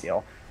kind of a big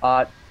deal.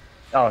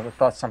 Oh, I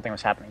thought something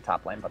was happening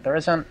top lane, but there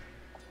isn't.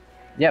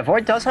 Yeah,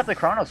 Void does have the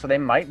Chrono, so they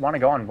might want to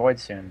go on Void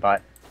soon,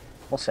 but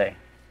we'll see.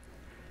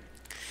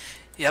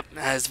 Yep,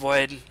 as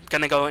Void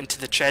gonna go into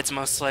the treads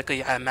most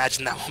likely. I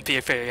imagine that won't be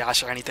a fair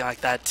Yasha or anything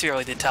like that. Too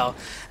early to tell.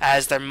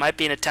 As there might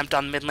be an attempt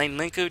on mid lane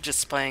Linku,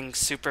 just playing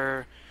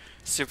super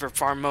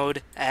farm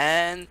mode,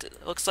 and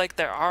it looks like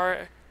there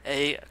are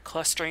a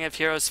clustering of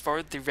heroes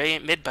for the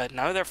Radiant mid, but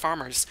none of their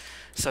farmers.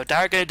 So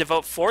Dire gonna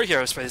devote 4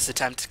 heroes for this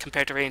attempt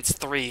compared to Radiant's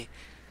 3.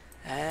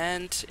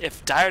 And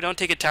if Dire don't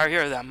take a tower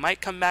hero, that might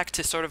come back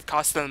to sort of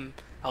cost them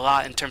a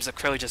lot in terms of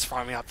Curly just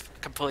farming up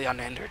completely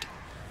unhindered.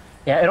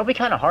 Yeah, it'll be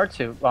kind of hard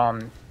to,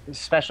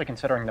 especially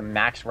considering the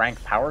max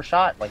rank power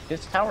shot. Like,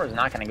 this tower is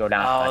not going to go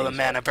down. Oh, the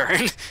mana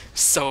burn.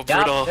 So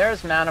brutal. Yep,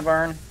 there's mana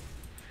burn.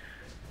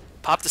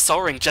 Popped the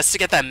Soul Ring just to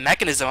get that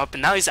mechanism up,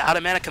 and now he's out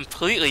of mana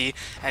completely,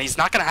 and he's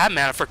not going to have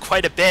mana for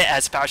quite a bit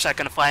as Power Shot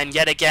going to fly in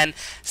yet again.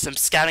 Some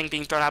scouting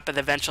being thrown out by the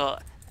Eventual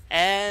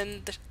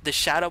and the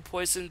Shadow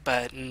Poison,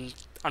 but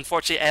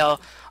unfortunately AL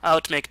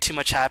to make too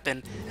much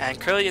happen.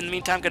 And Curly in the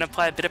meantime going to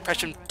apply a bit of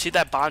pressure to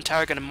that bottom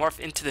tower, going to morph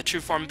into the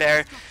True Form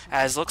Bear,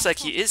 as looks like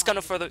he is going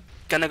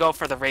to go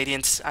for the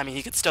Radiance. I mean,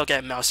 he could still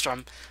get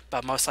Maelstrom,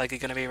 but most likely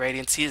going to be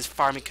Radiance. He is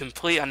farming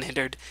completely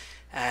unhindered,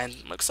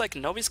 and looks like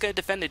nobody's going to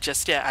defend it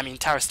just yet. I mean,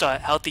 tower's still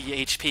at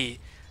healthy HP,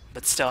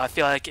 but still, I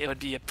feel like it would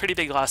be a pretty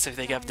big loss if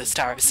they give this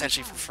tower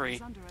essentially for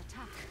free.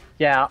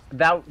 Yeah,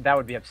 that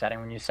would be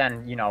upsetting when you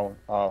send,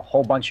 a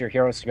whole bunch of your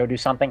heroes to go do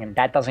something and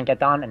that doesn't get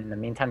done, and in the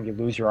meantime you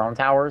lose your own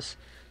towers.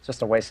 It's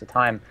just a waste of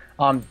time.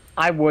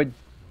 I would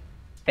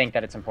think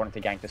that it's important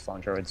to gank this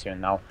lone druid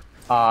soon, though.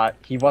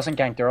 He wasn't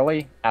ganked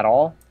early at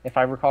all, if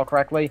I recall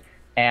correctly,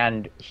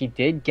 and he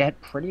did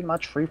get pretty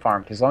much free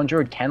farm because lone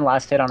druid can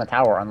last hit on a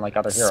tower, unlike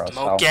other heroes.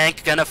 Smoke So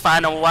gank gonna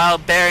find a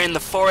wild bear in the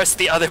forest.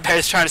 The other bear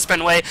is trying to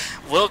sprint away.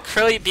 Will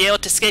Curly be able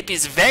to escape?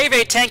 He's very,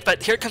 very tanked,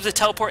 but here comes the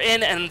teleport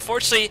in, and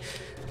unfortunately,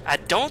 I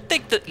don't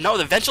think that... No,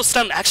 the Vengeful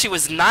Stone actually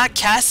was not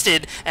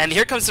casted, and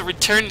here comes the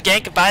return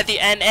gank by the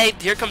NA.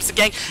 Here comes the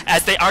gank,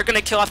 as they are going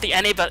to kill off the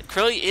NA, but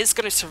Curly is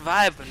going to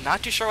survive. I'm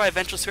not too sure why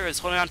Vengeful Spirit is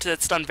holding on to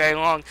that stun very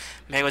long.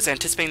 May was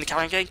anticipating the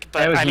counter gank,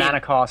 but it was I mean... mana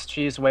cost.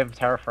 She used Wave of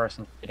Terror first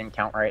and it didn't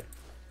count right.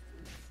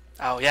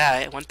 Oh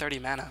yeah, 130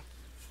 mana.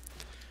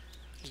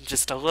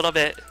 Just a little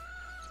bit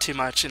too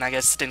much, and I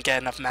guess didn't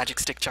get enough magic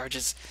stick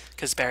charges,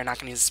 because Bear not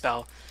going to use a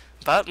spell.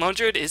 But Lone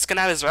Druid is going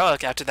to have his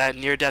relic after that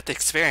near-death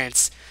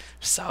experience.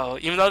 So,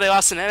 even though they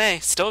lost an NA,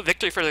 still a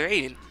victory for the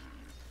rating.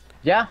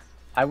 Yeah,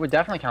 I would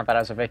definitely count that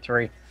as a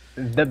victory.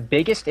 The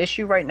biggest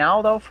issue right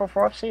now, though, for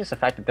 4FC is the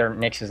fact that their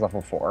Nyx is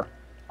level 4.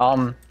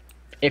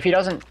 If he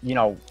doesn't,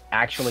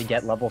 actually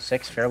get level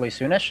 6 fairly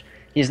soonish,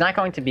 he's not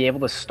going to be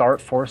able to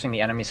start forcing the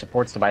enemy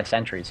supports to buy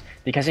sentries,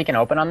 because he can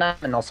open on them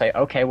and they'll say,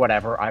 okay,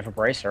 whatever, I have a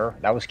bracer,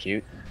 that was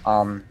cute.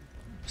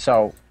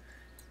 So,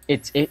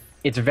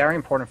 it's very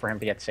important for him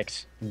to get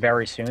 6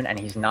 very soon, and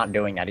he's not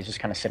doing that. He's just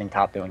kind of sitting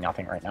top doing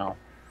nothing right now.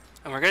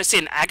 And we're going to see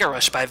an Aggro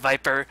Rush by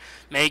Viper,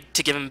 made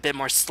to give him a bit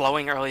more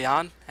slowing early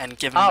on, and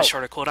give him a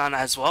shorter cooldown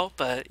as well.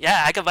 But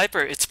yeah, Aga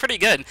Viper, it's pretty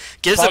good.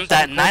 Gives him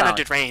that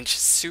 900 range,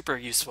 super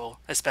useful,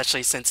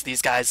 especially since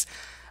these guys,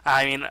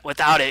 I mean,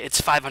 without it,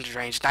 it's 500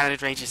 range.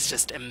 900 range is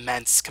just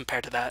immense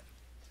compared to that.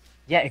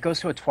 Yeah, it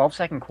goes to a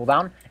 12-second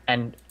cooldown,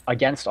 and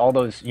against all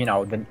those, the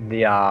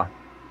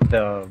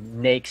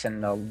Nakes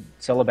and the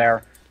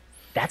Syllabear,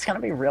 that's going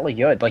to be really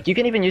good. Like, you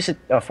can even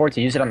afford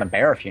to use it on the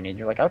bear if you need.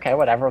 You're like, okay,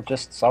 whatever,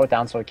 just slow it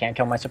down so it can't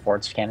kill my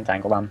supports, can't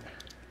entangle them.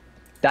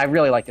 I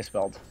really like this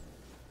build.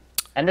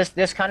 And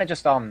this kind of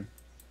just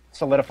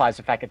solidifies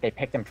the fact that they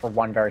picked him for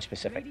one very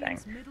specific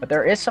thing. But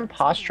there is some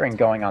posturing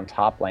going on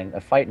top lane.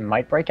 The fight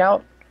might break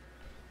out.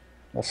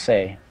 We'll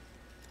see.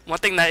 One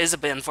thing that is a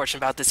bit unfortunate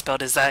about this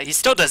build is that he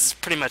still does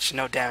pretty much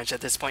no damage at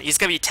this point. He's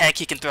going to be tank,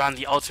 he can throw on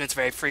the ultimates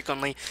very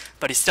frequently,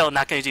 but he's still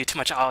not going to do too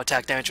much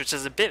auto-attack damage, which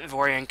is a bit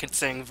worrying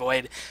considering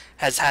Void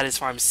has had his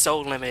farm so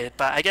limited.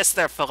 But I guess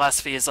their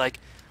philosophy is like,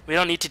 we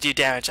don't need to do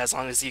damage as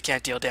long as you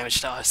can't deal damage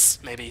to us,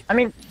 maybe. I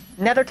mean,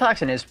 Nether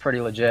Toxin is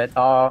pretty legit.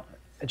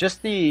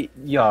 Just the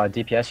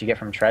DPS you get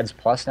from Treads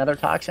plus Nether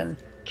Toxin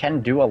can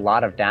do a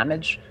lot of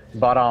damage,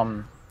 but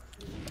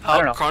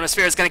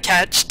Chronosphere is going to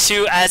catch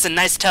 2 as a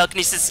nice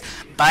telekinesis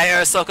by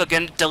Arasoko,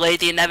 going to delay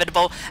the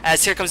inevitable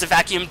as here comes a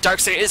vacuum.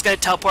 Darkseer is going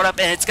to teleport up,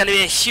 and it's going to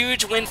be a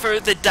huge win for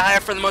the Dire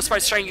for the most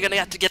part. Strang, you're going to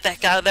have to get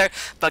that out of there,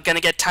 but going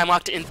to get time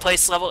locked in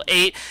place. Level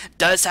 8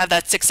 does have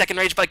that 6-second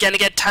range, but going to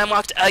get time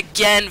locked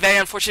again. Very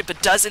unfortunate,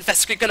 but does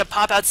Infest Scream going to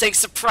pop out saying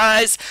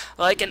surprise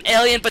like an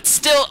alien, but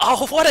still,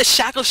 oh, what a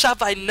shackle shot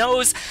by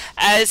Nose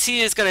as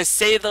he is going to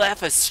save the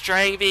life of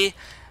Strangby.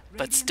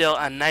 But still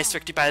a nice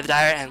victory by the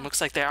Dire, and looks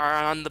like they are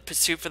on the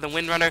pursuit for the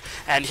Windrunner.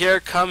 And here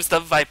comes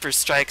the Viper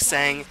Strike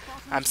saying,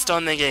 I'm still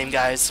in the game,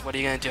 guys. What are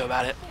you going to do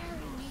about it?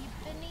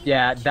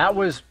 Yeah, that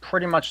was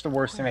pretty much the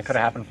worst thing that could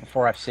have happened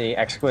for 4FC,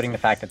 excluding the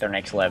fact that their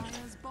Nakes lived.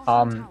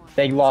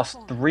 They lost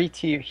 3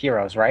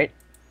 heroes, right?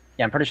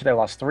 Yeah, I'm pretty sure they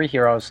lost 3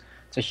 heroes.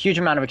 It's a huge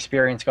amount of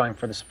experience going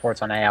for the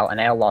supports on AL, and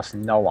AL lost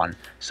no one.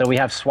 So we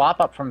have Swap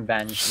up from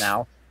Venge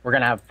now. We're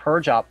going to have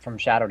Purge up from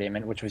Shadow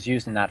Demon, which was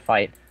used in that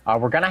fight.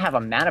 We're going to have a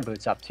Mana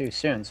Boots up too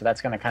soon, so that's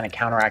going to kind of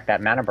counteract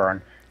that mana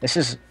burn. This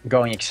is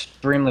going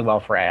extremely well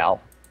for AL,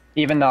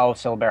 even though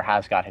Syllabear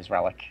has got his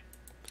Relic.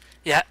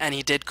 Yeah, and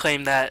he did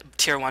claim that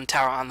tier 1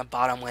 tower on the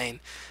bottom lane.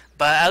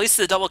 But at least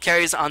the double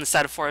carries on the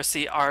side of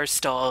 4FC are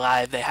still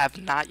alive. They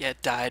have not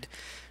yet died.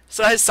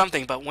 So that is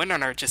something, but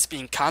Windrunner just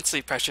being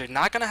constantly pressured,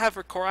 not going to have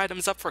her core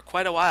items up for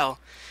quite a while.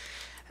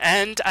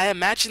 And I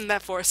imagine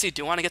that 4FC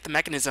do want to get the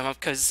mechanism up,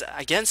 because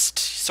against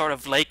sort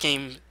of late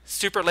game,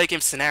 super late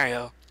game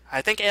scenario,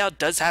 I think AL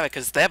does have it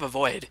because they have a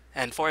Void,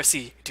 and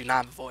 4FC do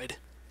not have a Void.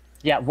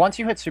 Yeah, once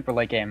you hit super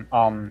late game,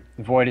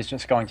 Void is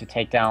just going to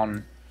take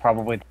down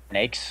probably the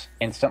Nakes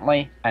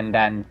instantly, and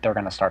then they're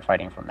going to start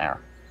fighting from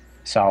there.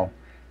 So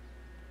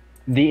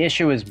the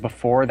issue is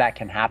before that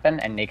can happen,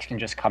 and Nakes can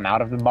just come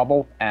out of the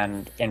bubble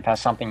and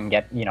infest something and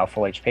get,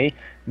 full HP.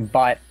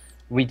 But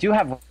we do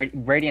have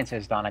Radiance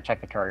is done. I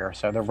checked the courier,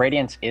 so the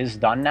Radiance is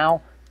done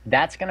now.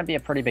 That's going to be a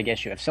pretty big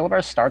issue. If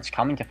Syllabear starts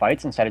coming to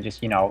fights instead of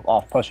just,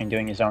 off pushing,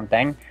 doing his own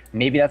thing,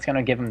 maybe that's going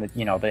to give him the,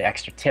 the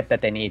extra tip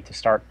that they need to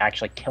start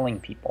actually killing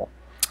people.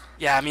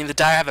 Yeah, I mean, the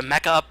Dire have a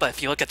mecha up, but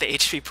if you look at the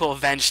HP pool,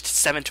 Avenged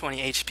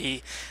 720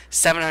 HP,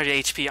 700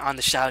 HP on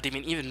the Shadow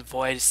Demon, even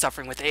Void is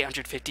suffering with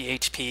 850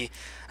 HP.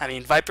 I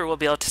mean, Viper will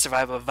be able to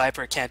survive, but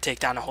Viper can't take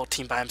down a whole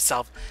team by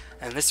himself.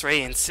 And this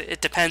Radiance,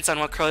 it depends on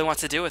what Curly wants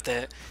to do with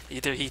it.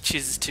 Either he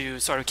chooses to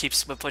sort of keep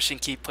split pushing,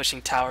 keep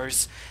pushing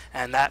towers,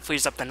 and that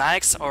frees up the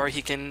Nyx, or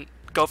he can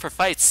go for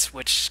fights,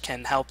 which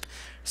can help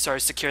sort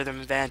of secure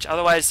them advantage.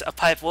 Otherwise, a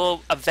pipe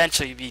will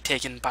eventually be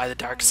taken by the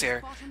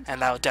Darkseer,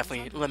 and that will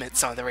definitely limit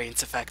some of the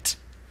Radiance effect.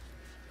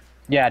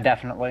 Yeah,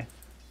 definitely.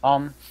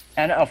 And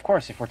of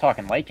course, if we're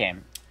talking late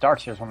game,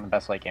 Darkseer is one of the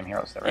best late game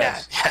heroes there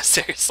is. Yeah,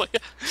 seriously.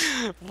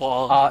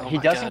 Well, he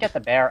doesn't get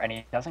the bear, and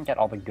he doesn't get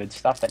all the good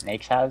stuff that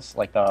Nakes has.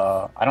 Like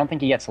I don't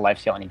think he gets the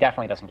lifesteal, and he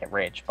definitely doesn't get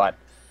rage. But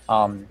he's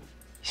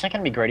not going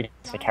to be great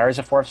against the carries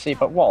of 4FC,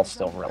 but Wall's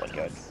still really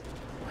good.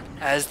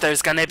 As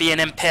there's going to be an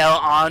Impale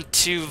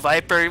onto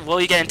Viper. Will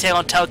he get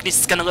Entangled?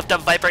 Telekinesis is going to lift up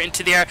Viper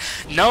into the air.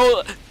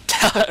 No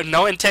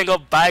Entangle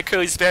by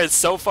Curly's Bear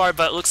so far,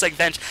 but it looks like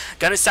Venge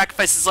going to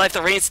sacrifice his life.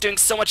 The Rain's doing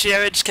so much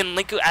damage. Can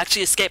Linku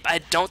actually escape? I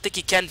don't think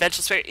he can.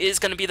 Vengeance Spear is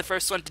going to be the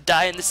first one to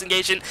die in this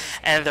engagement,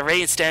 and the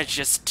Rain's damage is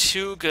just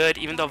too good,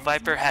 even though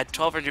Viper had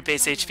 1200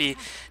 base HP,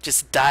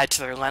 just died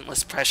to the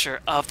relentless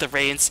pressure of the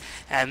Rains.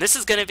 And this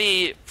is going to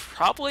be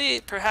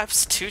probably,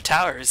 perhaps, 2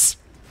 towers.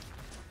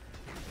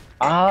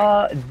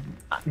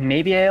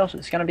 Maybe AL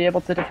is going to be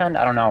able to defend.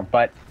 I don't know,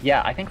 but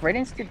yeah, I think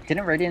Radiance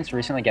didn't Radiance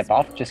recently get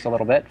buffed just a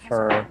little bit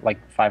for like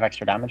 5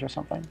 extra damage or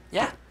something.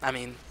 Yeah, I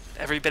mean,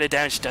 every bit of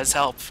damage does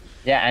help.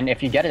 Yeah, and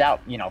if you get it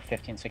out,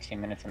 15,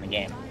 16 minutes in the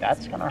game,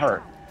 that's going to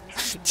hurt.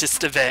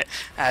 Just a bit.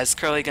 As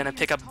Curly going to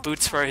pick up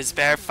boots for his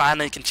bear,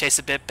 finally can chase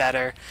a bit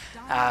better.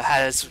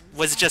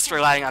 Was just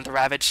relying on the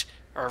Ravage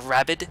or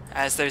Rabid,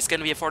 as there's going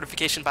to be a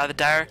fortification by the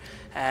Dire,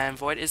 and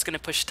Void is going to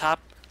push top,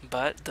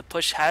 but the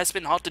push has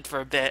been halted for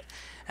a bit.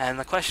 And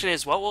the question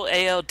is, what will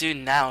AL do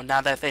now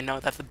that they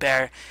know that the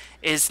bear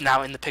is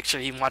now in the picture?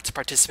 He wants to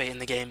participate in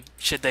the game.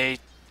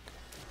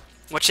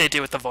 What should they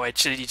do with the Void?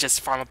 Should he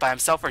just farm it by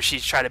himself, or should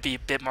he try to be a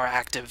bit more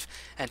active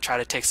and try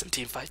to take some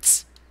team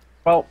fights?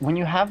 Well, when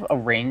you have a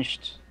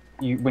ranged,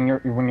 when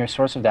your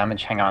source of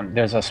damage, hang on,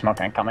 there's a smoke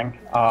rank coming.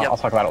 Yep. I'll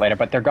talk about it later.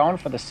 But they're going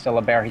for the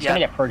Scylla bear. He's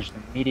going to get purged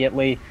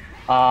immediately.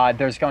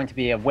 There's going to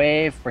be a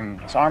wave, bringing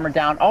his armor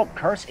down. Oh,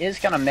 Curse is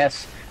going to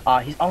miss.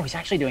 He's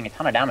actually doing a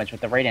ton of damage with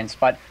the Radiance,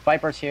 but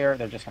Viper's here.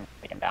 They're just going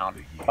to take him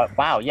down. But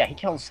wow, yeah, he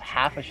kills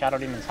half of Shadow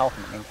Demon's health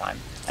in the meantime.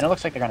 And it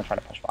looks like they're going to try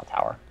to push bot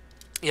tower.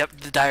 Yep,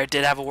 the Dire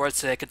did have a ward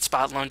so they could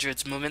spot Lone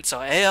Druid's movement,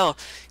 so AL,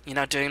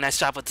 doing a nice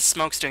job with the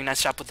smokes, doing a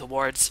nice job with the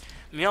wards.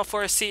 Meow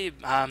 4C,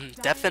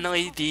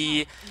 definitely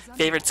the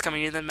favorites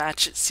coming into the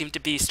match seem to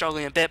be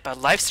struggling a bit, but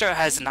Lifesteal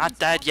has not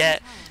died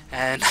yet,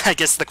 and I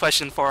guess the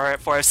question for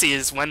 4FC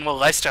is, when will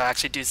Lifesteal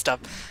actually do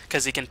stuff,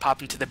 because he can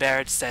pop into the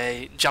bear,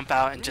 say, jump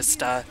out and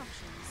just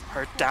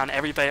hurt down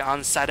everybody on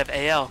the side of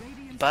AL.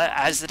 But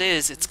as it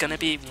is, it's going to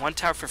be 1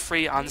 tower for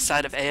free on the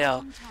side of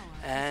AL.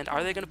 And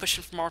are they going to push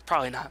in for more?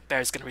 Probably not.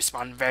 Bear's going to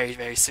respawn very,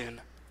 very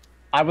soon.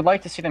 I would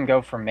like to see them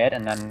go for mid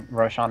and then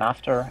Roshan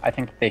after. I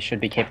think that they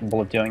should be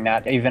capable of doing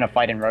that. Even a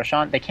fight in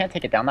Roshan, they can't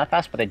take it down that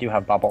fast, but they do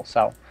have bubble.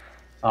 So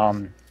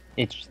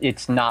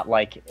it's not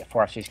like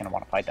 4FC is going to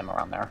want to fight them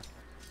around there.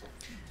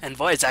 And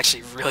Void's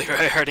actually really,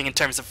 really hurting in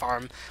terms of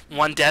farm.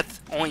 1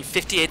 death, only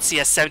 58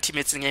 CS, 17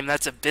 minutes in the game.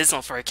 That's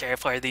abysmal for a carry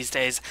player these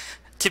days.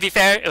 To be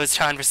fair, it was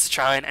Tron versus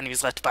Tron, and he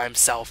was left by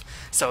himself.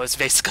 So it was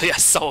basically a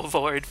solo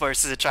Void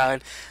versus a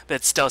Tron, but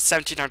it's still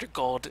 1,700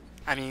 gold.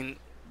 I mean,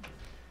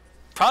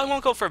 probably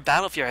won't go for a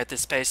Battle Fury at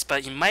this pace,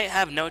 but you might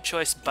have no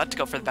choice but to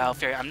go for the Battle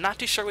Fury. I'm not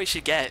too sure what you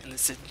should get in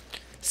this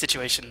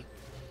situation.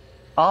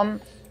 I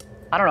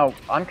don't know.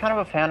 I'm kind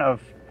of a fan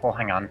of... Well,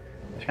 hang on.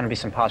 There's going to be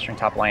some posturing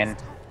top lane.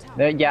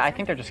 Yeah, I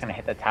think they're just going to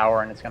hit the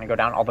tower and it's going to go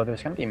down, although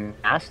there's going to be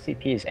mass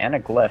TPs and a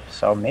glyph,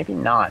 so maybe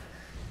not.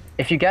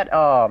 If you get,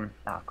 oh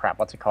crap,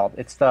 what's it called?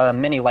 It's the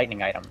mini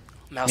lightning item.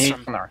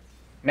 Maelstrom.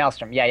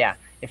 Maelstrom, yeah.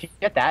 If you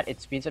get that, it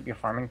speeds up your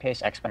farming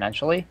pace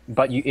exponentially,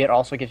 but it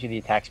also gives you the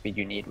attack speed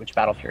you need, which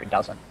Battle Fury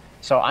doesn't.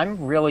 So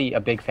I'm really a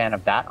big fan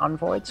of that on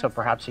Void, so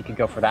perhaps you could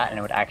go for that and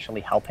it would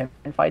actually help him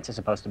in fights as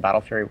opposed to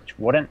Battle Fury, which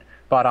wouldn't.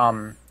 But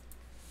I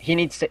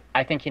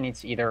think he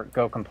needs to either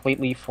go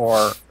completely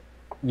for,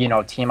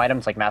 team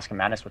items like Mask of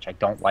Madness, which I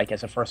don't like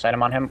as a first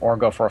item on him, or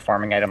go for a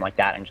farming item like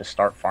that and just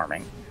start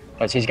farming,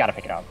 because he's got to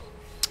pick it up.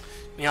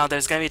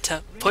 There's going to be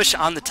a push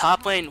on the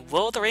top lane.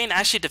 Will the Rain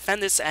actually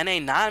defend this NA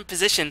not in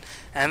position?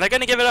 And they're going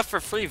to give it up for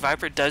free.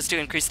 Viper does do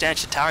increased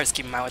damage to towers,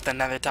 keep him out with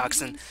another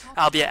Toxin,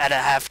 albeit at a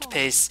halved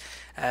pace.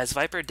 As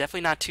Viper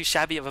definitely not too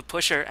shabby of a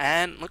pusher,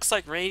 and looks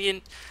like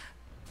Radiant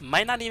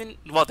might not even...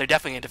 Well, they're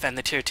definitely going to defend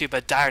the tier 2,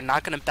 but Dire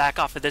not going to back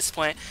off at this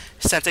point,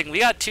 sensing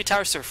we got 2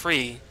 towers for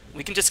free.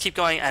 We can just keep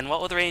going, and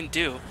what will the Rain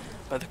do?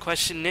 But the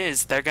question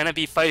is, they're going to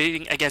be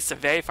fighting against a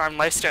very farm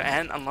Lifesteal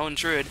and a lone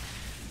Druid.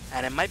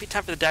 And it might be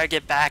time for the Dire to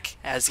get back,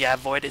 as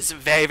Void is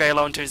very, very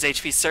low in terms of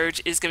HP.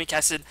 Surge is going to be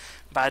casted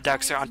by the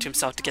Darkseer onto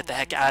himself to get the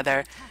heck out of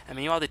there. And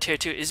meanwhile, the tier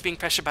 2 is being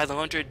pressured by the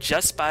Lone Druid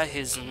just by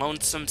his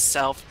lonesome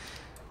self.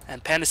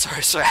 And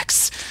Pandasaurus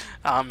Rex,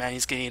 oh man,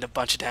 he's getting a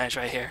bunch of damage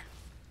right here.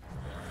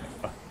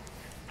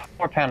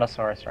 Or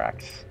Pandasaurus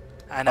Rex.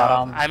 I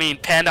But know. I mean,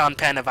 panda on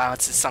panda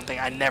violence is something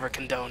I never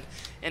condone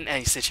in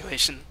any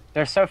situation.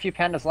 there's so few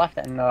pandas left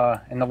in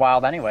the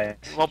wild anyways.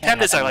 You Well, can't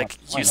have pandas are anyone like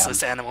killing them.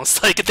 useless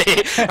animals. Like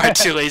they are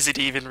too lazy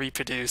to even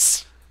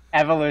reproduce.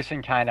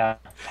 Evolution kind of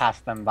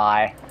passed them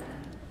by.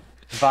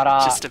 But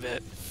Just a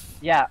bit.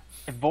 yeah,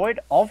 if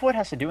all Void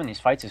has to do in these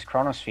fights is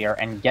Chronosphere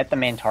and get the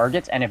main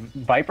targets, and if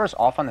Viper's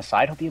off on the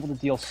side, he'll be able to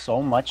deal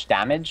so much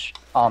damage,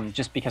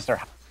 just because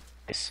they're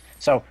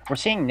so we're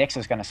seeing Nyx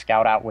is going to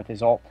scout out with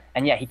his ult,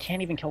 and yeah, he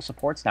can't even kill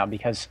supports now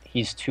because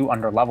he's too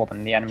under-leveled,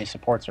 and the enemy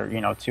supports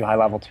are, too high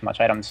level, too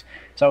much items.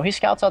 So he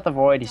scouts out the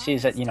Void, he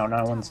sees that, no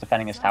one's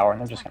defending his tower,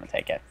 and they're just going to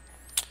take it.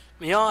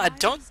 I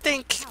don't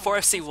think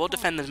 4FC will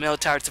defend the middle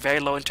tower. It's very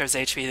low in terms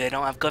of HP. They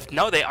don't have Glyph.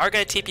 No, they are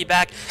going to TP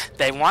back.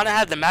 They want to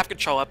have the map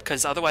control up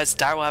because otherwise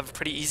Dire will have a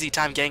pretty easy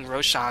time getting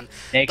Roshan.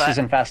 Nyx is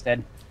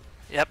infested.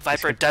 Yep,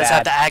 Viper does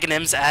have the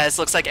Aghanims, as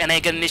looks like NA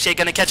gonna initiate,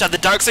 gonna catch out the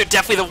Darkseer.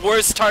 Definitely the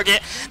worst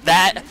target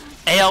that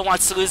AL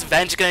wants to lose.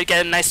 Venge gonna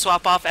get a nice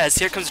swap off, as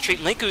here comes Retreat.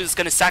 Linku's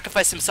gonna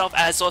sacrifice himself,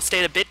 as well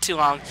stayed a bit too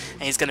long,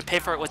 and he's gonna pay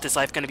for it with his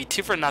life. Gonna be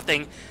 2 for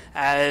nothing,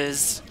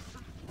 as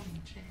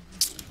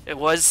it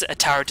was a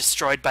tower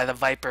destroyed by the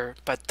Viper,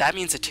 but that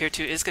means a tier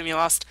 2 is gonna be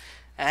lost,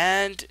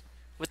 and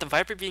with the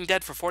Viper being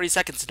dead for 40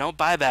 seconds, no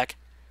buyback,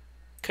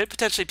 could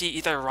potentially be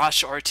either a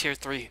Rush or a tier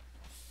 3.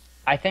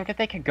 I think that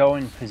they could go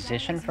in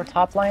position for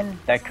top lane.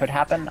 That could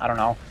happen. I don't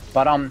know.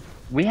 But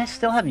we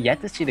still have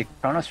yet to see the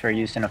Chronosphere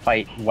used in a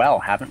fight well,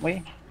 haven't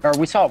we? Or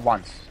we saw it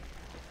once.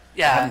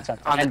 Yeah,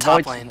 on the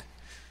top lane.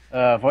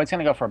 Void's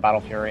gonna go for a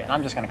Battle Fury, and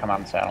I'm just gonna come out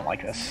and say I don't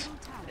like this.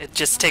 It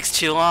just takes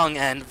too long,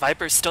 and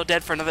Viper's still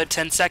dead for another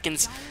 10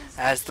 seconds,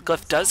 as the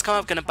Glyph does come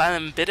up, gonna buy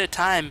them a bit of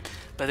time.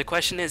 But the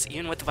question is,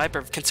 even with the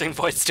Viper, considering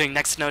Void's doing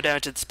next to no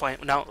damage at this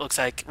point, now it looks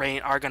like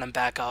Radiant are gonna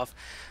back off.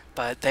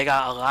 But they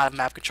got a lot of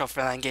map control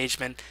for that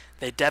engagement.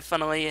 They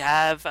definitely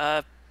have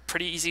a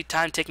pretty easy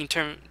time taking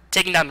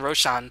down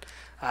Roshan,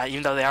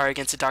 even though they are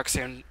against a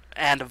Darkseer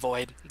and a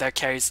Void. Their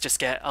carries just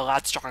get a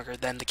lot stronger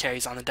than the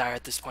carries on the Dire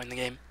at this point in the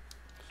game.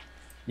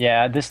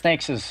 Yeah, this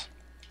Nyx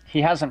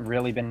he hasn't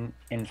really been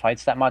in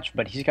fights that much,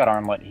 but he's got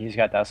Armlet, he's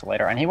got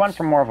Desolator, and he went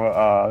for more of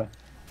a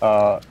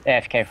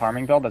AFK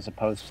farming build as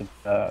opposed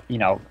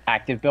to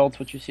active builds,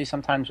 which you see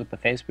sometimes with the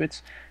phase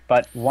boots.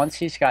 But once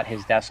he's got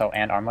his Deso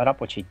and Armlet up,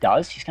 which he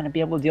does, he's going to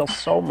be able to deal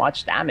so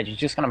much damage. He's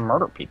just going to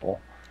murder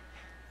people.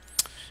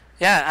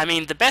 Yeah, I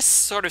mean, the best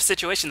sort of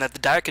situation that the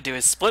Dire could do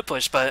is split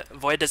push, but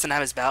Void doesn't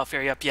have his Battle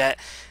Fury up yet,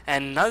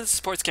 and none of the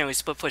supports can really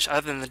split push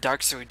other than the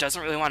Darkseer, who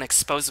doesn't really want to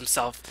expose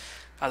himself.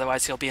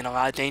 Otherwise, he'll be in a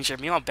lot of danger.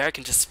 Meanwhile, Bear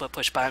can just split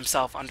push by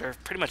himself under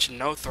pretty much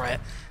no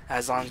threat,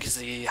 as long as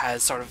he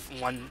has sort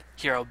of one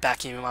hero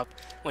backing him up,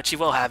 which he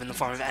will have in the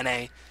form of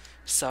NA.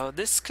 So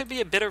this could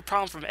be a bit of a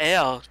problem from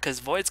AL,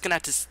 because Void's going to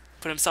have to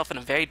put himself in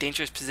a very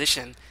dangerous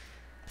position.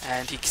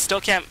 And he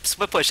still can't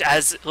split push,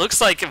 as it looks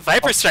like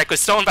Viper Strike was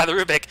stolen by the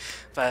Rubik,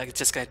 but it's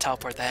just going to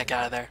teleport the heck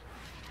out of there.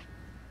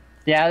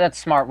 Yeah, that's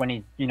smart when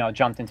he,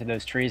 jumped into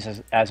those trees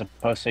as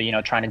opposed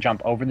to, trying to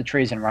jump over the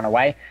trees and run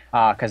away,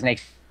 because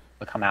Nyx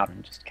will come out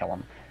and just kill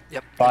him.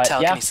 Yep, but and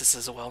telekinesis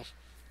as well.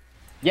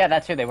 Yeah,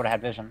 that too, they would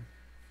have had vision.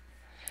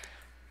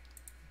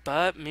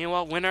 But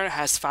meanwhile, Winner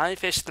has finally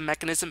fished the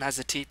mechanism, has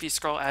a TP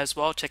scroll as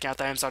well. Checking out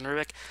the items on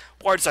Rubik.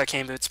 Ward's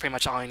Arcane Boots, pretty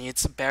much all he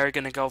needs. Bear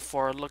gonna go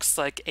for, looks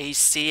like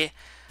AC.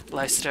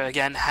 Leicester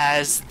again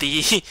has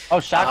the... Shackle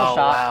Shot.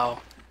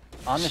 Wow.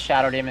 On the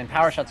Shadow Demon,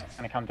 Power Shot's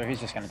gonna come through, he's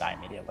just gonna die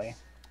immediately.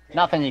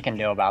 Nothing you can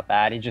do about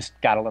that, he just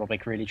got a little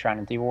bit greedy trying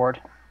to deward.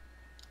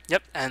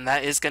 Yep, and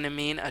that is gonna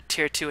mean a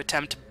tier 2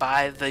 attempt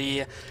by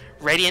the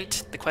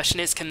Radiant. The question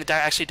is, can the Dire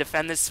actually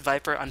defend this?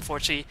 Viper,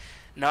 unfortunately,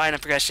 no item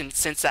progression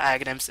since the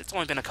Aghanims. It's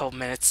only been a couple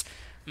minutes,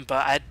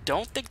 but I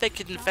don't think they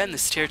can defend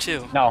this tier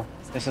 2. No,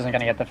 this isn't going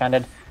to get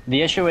defended.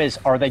 The issue is,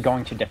 are they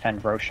going to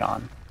defend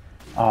Roshan?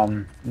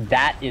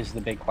 That is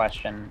the big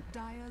question.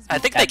 I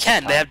think they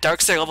can. They have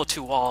Darkseer level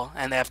 2 wall,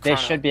 and they have Chrono.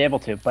 They should be able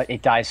to, but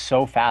it dies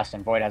so fast,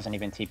 and Void hasn't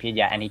even TP'd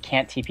yet, and he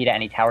can't TP to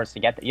any towers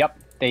to get there. Yep,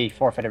 they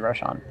forfeited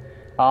Roshan.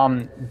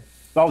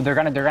 They're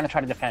gonna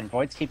try to defend.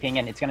 Void's TPing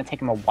in. It's gonna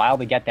take him a while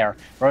to get there.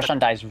 Roshan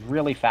dies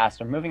really fast.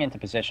 They're moving into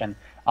position.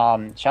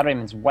 Shadow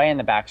Demon's way in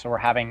the back, so we're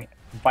having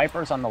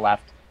Vipers on the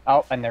left.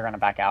 Oh, and they're gonna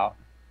back out.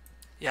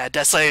 Yeah,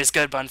 Desolator is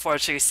good, but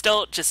unfortunately,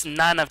 still just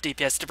not enough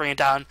DPS to bring it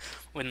down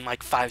within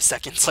like 5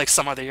 seconds, like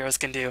some other heroes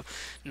can do.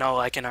 No,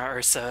 like in our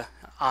Ursa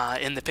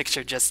in the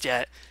picture just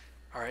yet,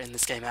 or in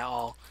this game at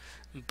all.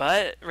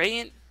 But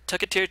Radiant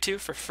took a tier 2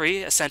 for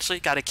free,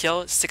 essentially. Got a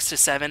kill, 6 to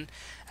 7.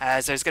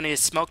 As there's going to be a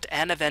smoked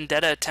and a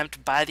vendetta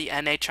attempt by the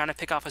NA trying to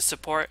pick off a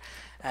support.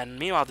 And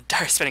meanwhile, the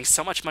Dire is spending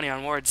so much money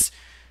on wards.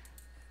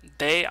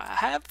 They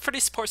have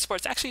pretty supports.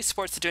 Actually,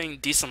 supports are doing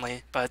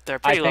decently, but they're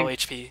pretty low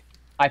HP.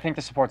 I think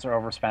the supports are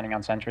overspending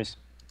on sentries.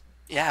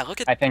 Yeah,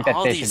 look at I think that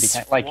all they these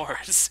should be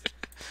wards.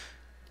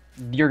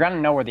 You're going to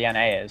know where the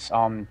NA is,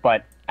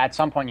 but at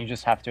some point you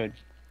just have to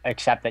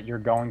accept that you're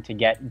going to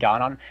get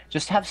gone on.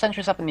 Just have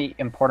sentries up in the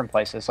important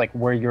places, like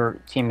where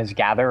your team is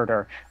gathered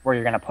or where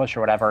you're going to push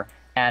or whatever.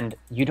 And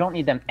you don't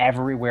need them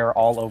everywhere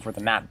all over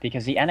the map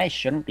because the NA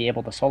shouldn't be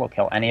able to solo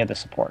kill any of the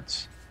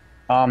supports.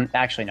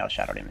 Actually, no,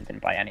 Shadow Demon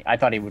didn't buy any. I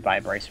thought he would buy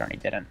a Bracer and he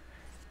didn't.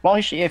 Well,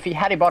 if he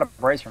had bought a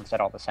Bracer instead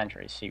of all the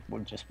sentries, he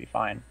would just be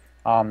fine.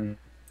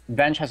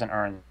 Venge hasn't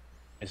earned,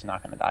 is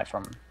not going to die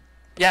from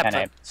Yeah,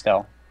 NA but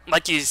still.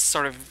 like you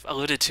sort of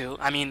alluded to,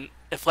 I mean,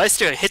 if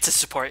Leicester hits a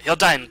support, he'll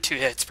die in 2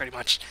 hits pretty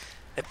much.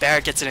 If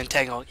Barrett gets an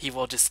entangle, he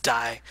will just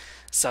die.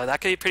 So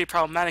that could be pretty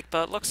problematic,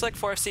 but it looks like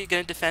 4FC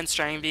going to defend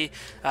Strangby,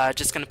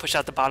 just going to push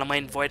out the bottom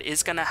lane. Void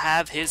is going to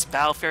have his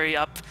Battle Fury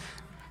up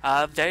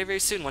very, very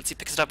soon. Once he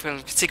picks it up,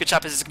 Secret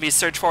Shop is going to be a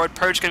surge forward.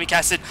 Purge going to be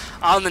casted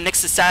on the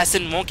Nyx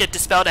Assassin. Won't get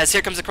dispelled as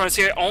here comes the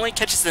Chronosphere. Only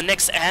catches the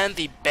Nyx and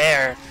the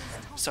Bear.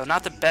 So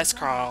not the best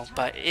Chrono,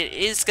 but it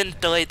is going to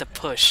delay the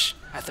push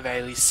at the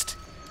very least.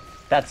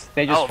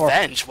 They just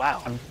Venge,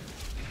 wow.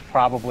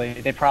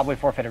 They probably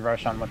forfeited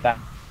Roshan with that.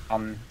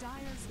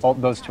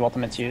 Those 2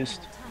 ultimates used.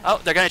 Oh,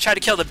 they're going to try to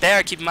kill the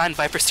Bear. Keep in mind,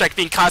 Viper Strike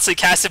being constantly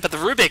casted, but the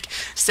Rubik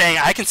saying,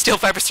 I can steal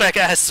Viper Strike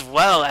as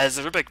well, as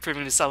the Rubik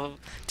proving himself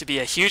to be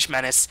a huge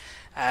menace,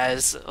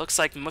 as it looks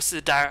like most of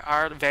the Dire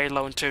are very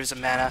low in terms of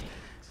mana.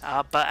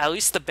 But at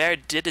least the Bear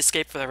did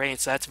escape for the rain,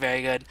 so that's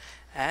very good.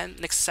 And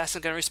Nyx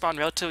Assassin going to respawn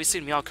relatively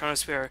soon. Meanwhile,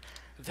 Chronosphere,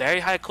 very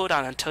high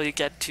cooldown until you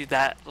get to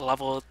that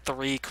level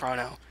 3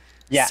 Chrono.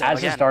 Yeah, so,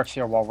 as is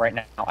Darkseer Wall right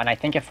now. And I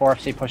think if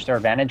 4FC push their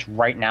advantage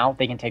right now,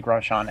 they can take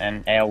Roshan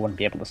and AL wouldn't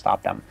be able to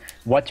stop them.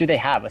 What do they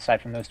have aside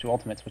from those 2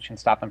 ultimates which can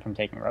stop them from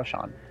taking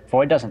Roshan?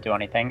 Void doesn't do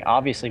anything.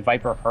 Obviously,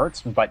 Viper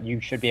hurts, but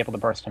you should be able to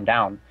burst him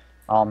down.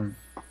 I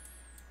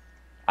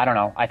don't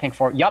know. I think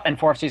Yup, and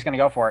 4FC is going to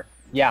go for it.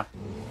 Yeah.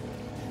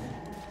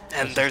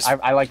 And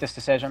I like this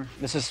decision.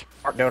 This is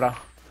smart Dota.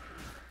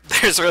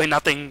 There's really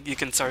nothing you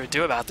can sort of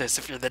do about this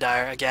if you're the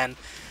Dire. Again,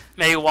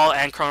 maybe Wall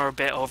and Chrono are a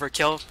bit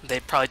overkill. They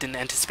probably didn't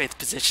anticipate the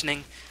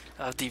positioning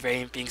of the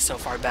Radiant being so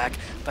far back.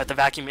 But the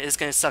Vacuum is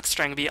going to suck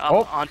Strangby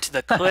up onto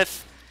the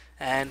cliff,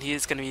 and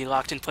he's going to be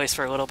locked in place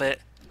for a little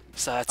bit.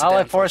 So that's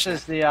it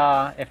forces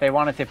the, if they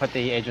wanted to put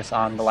the Aegis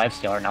on the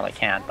Lifestealer, now they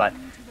can't. But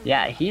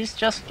yeah, he's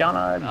just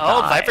gonna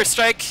die. Viper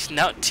Strike,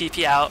 no,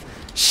 TP out.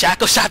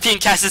 Shackle Shot being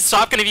casted,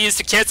 Swap going to be used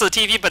to cancel the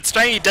TP, but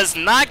Strangby does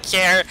not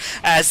care,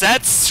 as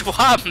that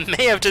swap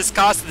may have just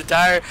cost the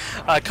Dire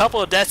a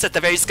couple of deaths at the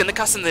very least. It's going to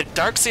cost him the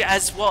Darkseer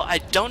as well. I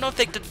don't know if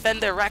they can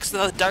defend their racks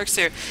without the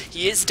Darkseer.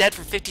 He is dead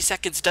for 50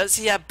 seconds. Does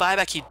he have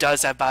buyback? He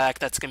does have buyback.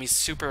 That's going to be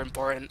super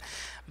important.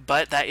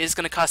 But that is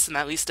going to cost him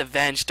at least a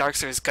Venge.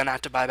 Darkseer is going to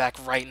have to buy back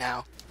right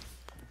now.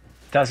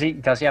 Does he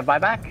have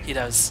buyback? He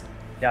does.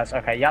 Yes,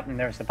 okay, yep, and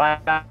there's the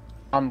buyback.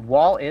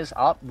 Wall is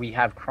up. We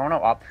have Chrono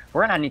up.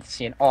 We're gonna need to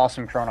see an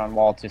awesome Chrono on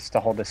Wall just to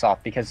hold this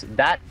off because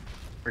that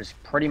has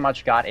pretty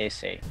much got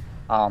AC,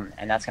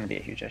 and that's gonna be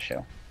a huge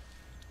issue.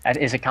 And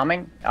is it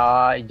coming?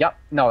 Yep.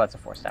 No, that's a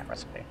 4-stack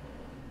recipe.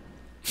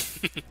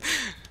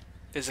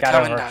 Is it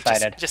coming? No,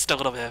 just a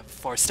little bit of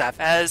 4-staff.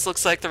 As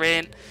looks like the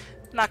Rain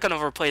not gonna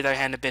overplay their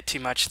hand a bit too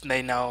much.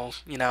 They know,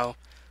 you know,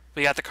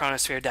 we got the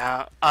Chronosphere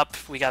down up.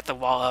 We got the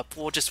Wall up.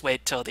 We'll just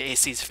wait till the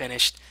AC's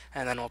finished,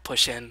 and then we'll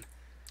push in.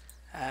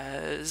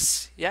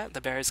 As, yeah, the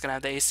Bear is going to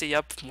have the AC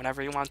up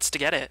whenever he wants to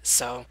get it.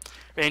 So,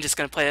 Range is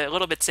going to play a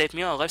little bit safe.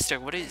 Meanwhile, Leicester,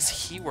 what is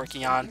he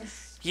working on?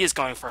 He is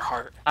going for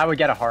Heart. I would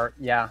get a Heart,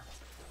 yeah.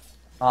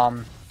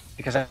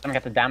 Because I don't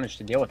get the damage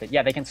to deal with it.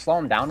 Yeah, they can slow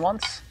him down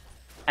once,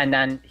 and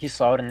then he's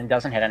slowed and then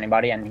doesn't hit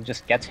anybody, and he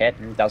just gets hit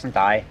and doesn't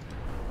die.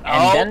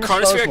 And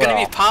Chronosphere going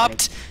to be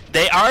popped.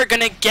 They are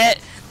going to get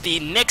the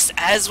Nyx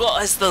as well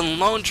as the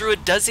Lone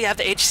Druid. Does he have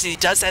the HC?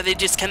 Does have the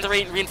Aegis? Can the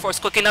reinforce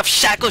quick enough?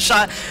 Shackle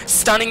Shot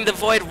stunning the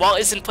Void. Wall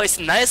is in place.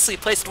 Nicely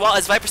placed Wall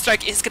as Viper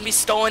Strike is going to be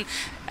stolen,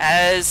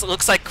 as it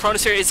looks like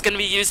Chronosphere is going to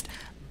be used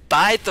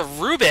by the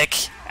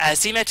Rubik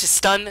as he managed to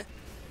stun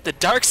the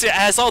Darkseer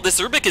as all.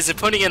 This Rubik is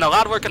putting in a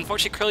lot of work.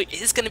 Unfortunately, Curly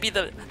is going to be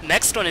the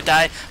next one to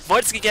die.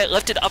 Void's going to get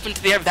lifted up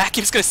into the air.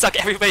 Vacuum's going to suck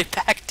everybody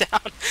back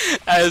down.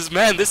 As,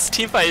 man, this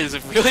teamfight is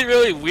really,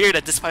 really weird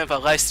at this point,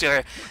 but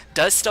Lifestealer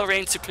does still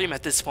reign supreme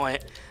at this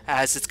point,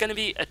 as it's going to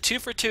be a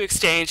 2-for-2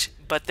 exchange,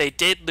 but they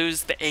did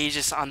lose the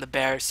Aegis on the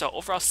Bear, so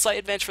overall slight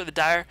advantage for the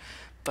Dire,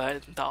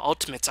 but the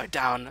ultimates are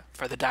down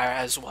for the Dire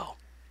as well.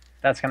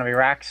 That's going to be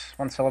racks.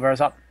 Once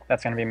Syllabear's up,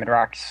 that's going to be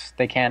mid-racks.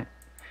 They can't...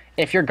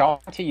 If you're going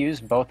to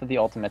use both of the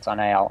ultimates on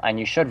AL, and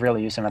you should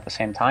really use them at the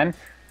same time,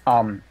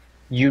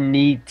 you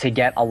need to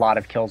get a lot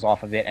of kills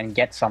off of it and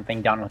get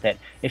something done with it.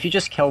 If you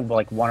just kill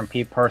like one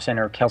person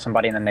or kill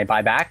somebody and then they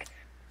buy back,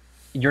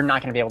 you're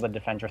not going to be able to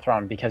defend your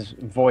throne because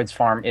Void's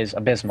farm is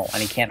abysmal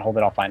and he can't hold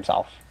it off by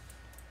himself.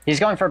 He's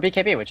going for a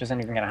BKB, which isn't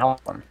even going to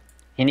help him.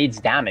 He needs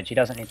damage. He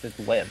doesn't need to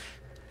live.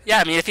 Yeah,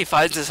 I mean, if he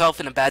finds himself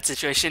in a bad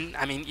situation,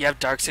 I mean, you have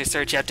Darkseer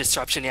Surge, you have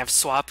Disruption, you have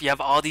Swap, you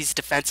have all these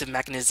defensive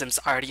mechanisms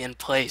already in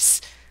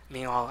place.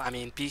 Meanwhile, I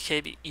mean,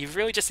 BKB, you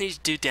really just need to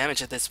do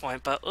damage at this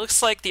point, but it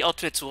looks like the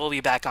ultimates will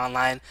be back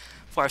online.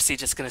 4FC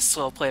just going to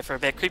slow play for a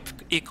bit. Creep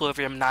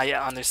Equilibrium not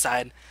yet on their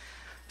side.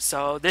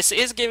 So this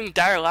is giving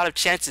Dire a lot of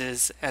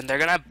chances, and they're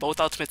going to have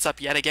both ultimates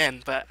up yet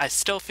again, but I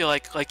still feel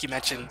like you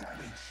mentioned,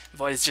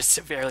 Void is just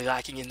severely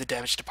lacking in the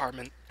damage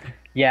department.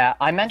 Yeah,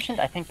 I mentioned,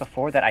 I think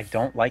before, that I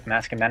don't like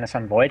Mask of Madness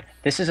on Void.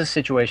 This is a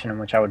situation in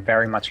which I would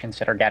very much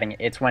consider getting it.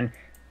 It's when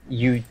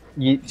you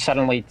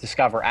suddenly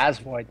discover as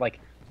Void, like,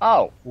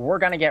 oh, we're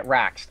gonna get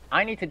Raxed.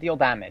 I need to deal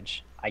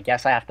damage. I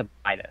guess I have to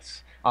buy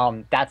this.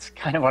 That's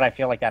kind of what I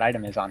feel like that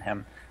item is on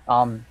him.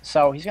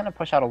 So he's gonna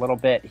push out a little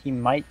bit. He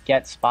might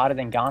get spotted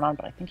and gone on,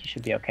 but I think he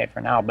should be okay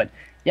for now. But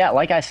yeah,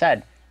 like I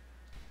said,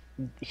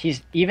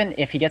 he's even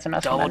if he gets a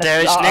Mask of Double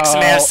Madness. damage. Nix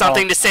may have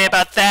something to say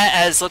about that,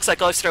 as looks like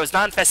Ghost is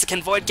not infested.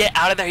 Can Void get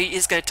out of there? He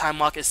is going to time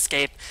walk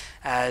escape,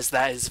 as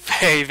that is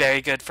very,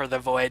 very good for the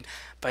Void.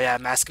 But yeah,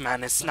 Mask of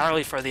Madness, not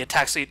really for the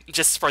attack suite,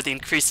 just for the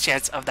increased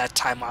chance of that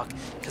time walk,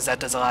 because that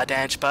does a lot of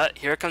damage. But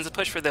here comes the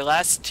push for the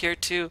last tier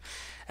 2,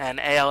 and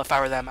AL, if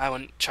I were them, I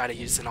wouldn't try to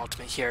use an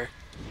ultimate here.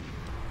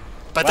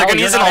 But they're going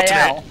to use an ultimate.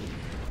 AL.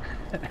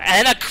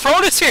 And a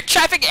Cronus here,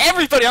 trapping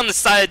everybody on the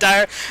side of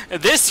Dire.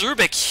 This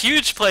Rubik,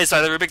 huge plays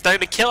by the Rubik. They're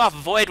going to kill off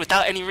Void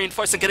without any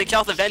reinforcement. Going to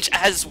kill off the Venge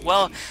as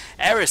well.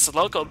 Eris,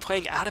 Loco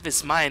playing out of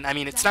his mind. I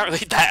mean, it's not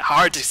really that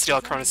hard to steal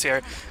a Cronus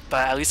here,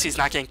 but at least he's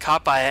not getting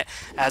caught by it.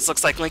 As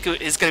looks like Linku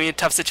is going to be in a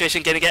tough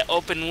situation, going to get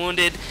open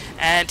wounded,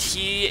 and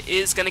he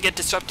is going to get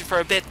disrupted for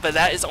a bit, but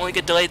that is only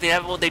going to delay the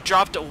inevitable. They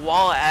dropped a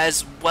wall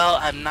as well.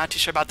 I'm not too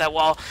sure about that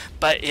wall,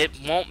 but it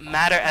won't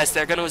matter as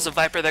they're going to lose a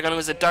Viper. They're going to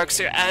lose a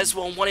Darkseer as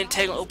well. One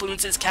Entangle Open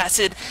Wounds is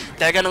casted.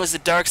 They're going to lose the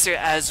Darkseer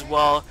as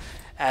well,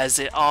 as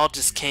it all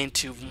just came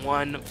to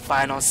one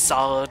final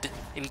solid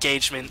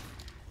engagement.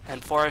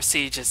 And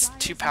 4FC just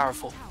too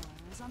powerful.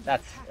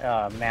 That's,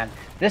 man.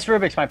 This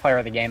Rubik's my player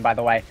of the game, by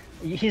the way.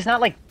 He's not,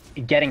 like,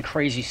 getting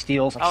crazy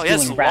steals, like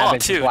stealing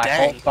Ravage and Black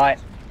Hole, but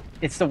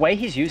it's the way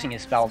he's using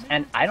his spells.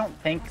 And I don't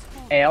think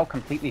AL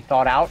completely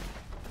thought out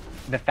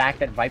the fact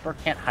that Viper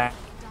can't hide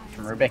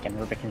from Rubik, and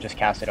Rubik can just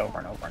cast it over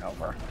and over and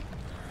over.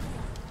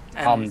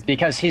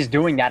 Because he's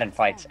doing that in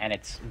fights, and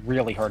it's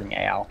really hurting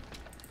AL.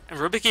 And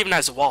Rubik even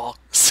has a wall,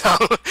 so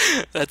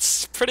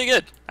that's pretty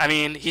good. I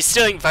mean, he's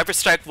stealing Viper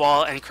Strike,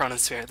 Wall, and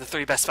Chronosphere, the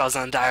 3 best spells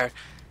on Dire,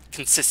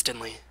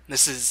 consistently.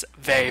 This is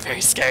very,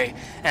 very scary.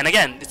 And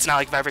again, it's not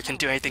like Viper can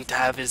do anything to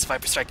have his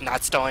Viper Strike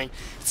not stolen.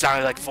 It's not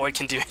really like Void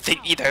can do anything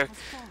either,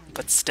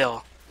 but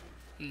still.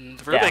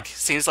 Rubik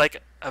seems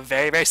like a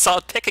very, very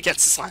solid pick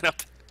against this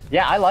lineup.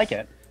 Yeah, I like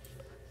it.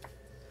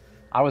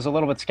 I was a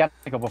little bit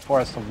skeptical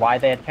before as to why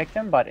they had picked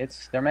him, but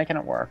they're making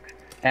it work.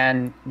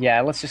 And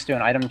yeah, let's just do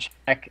an item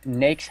check.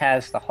 Nakes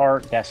has the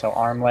Heart, Deso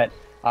Armlet.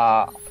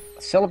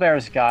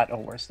 Syllabear's got, oh,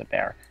 where's the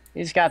bear?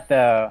 He's got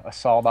the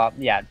Assault up.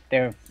 Yeah,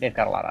 they've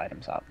got a lot of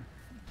items up.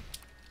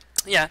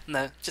 Yeah,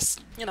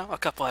 just, you know, a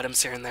couple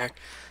items here and there.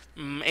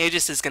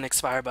 Aegis is going to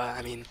expire, but,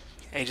 I mean,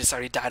 Aegis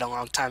already died a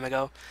long time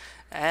ago.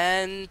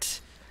 And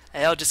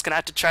AL just going to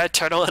have to try to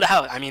turtle it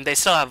out. I mean, they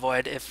still have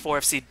Void. If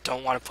 4FC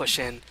don't want to push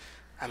in,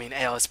 I mean,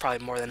 AL is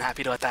probably more than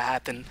happy to let that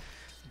happen.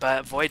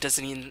 But Void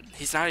doesn't even,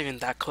 he's not even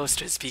that close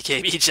to his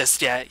BKB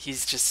just yet.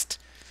 He's just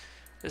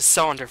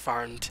so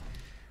underfarmed.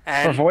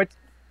 And for Void,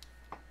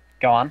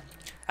 go on.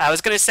 I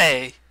was going to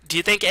say, do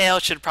you think AL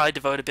should probably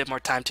devote a bit more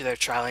time to their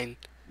trialing?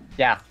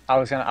 Yeah, I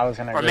was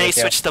gonna. Or may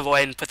switch the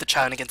Void and put the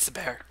trialing against the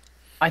bear.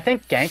 I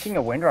think ganking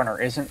a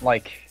Windrunner isn't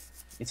like,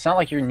 it's not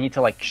like you need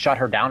to like shut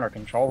her down or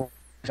control.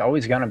 She's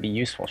always gonna be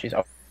useful. She's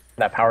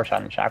that power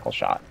shot and shackle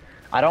shot.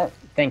 I don't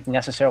think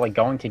necessarily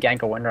going to gank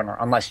a Windrunner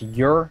unless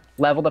your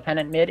level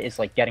dependent mid is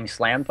like getting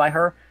slammed by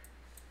her,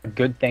 a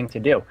good thing to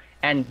do.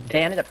 And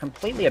they ended up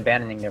completely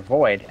abandoning their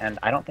Void, and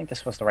I don't think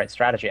this was the right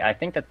strategy. I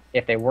think that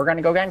if they were going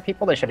to go gank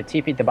people, they should have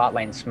TP'd the bot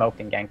lane, smoked,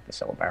 and ganked the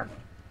Syllabear.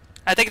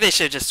 I think they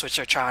should just switch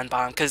their Tron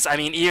bottom, because, I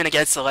mean, even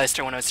against the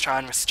Leicester when it was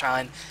Tron versus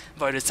Tron,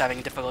 Void was having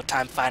a difficult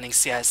time finding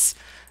CS.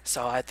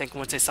 So I think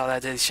once they saw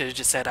that, they should have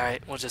just said,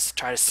 alright, we'll just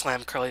try to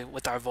slam Curly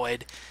with our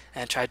Void,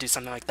 and try to do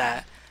something like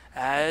that.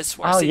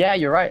 Oh, yeah,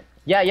 you're right.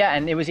 Yeah,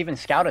 and it was even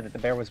scouted that the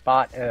bear was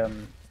bot,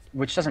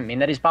 which doesn't mean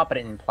that he's bot, but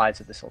it implies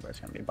that the Syllabear is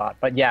going to be bot.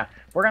 But yeah,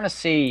 we're going to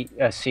see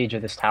a siege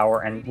of this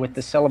tower, and with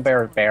the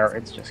Syllabear bear,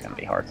 it's just going to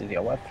be hard to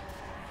deal with.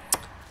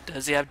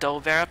 Does he have double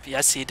bear up?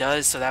 Yes, he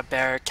does, so that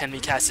bear can be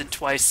casted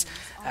twice.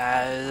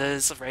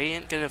 As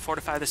Radiant going to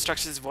fortify the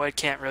structures, Void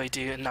can't really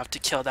do enough to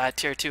kill that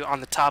tier 2 on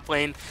the top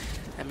lane.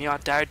 And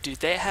Meowth Dire, do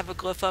they have a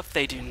glyph up?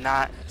 They do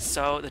not,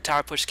 so the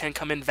tower push can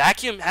come in.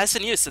 Vacuum has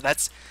been used, so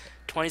that's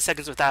 20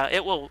 seconds without.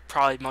 It will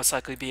probably most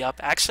likely be up.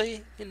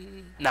 Actually,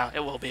 no, it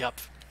will be up.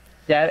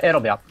 Yeah,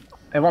 it'll be up.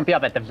 It won't be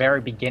up at the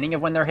very beginning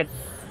of when they're hit.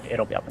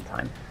 It'll be up in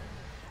time.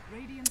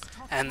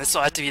 And this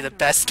will have to be the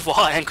best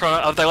wall and chrono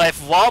of their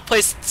life. Wall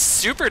placed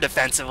super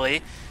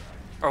defensively.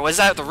 Or was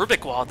that the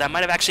Rubik wall? That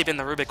might have actually been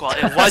the Rubik wall.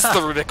 It was the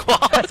Rubik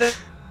wall.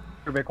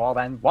 Rubik wall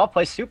then. Wall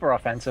placed super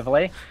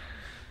offensively.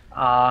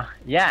 Yeah,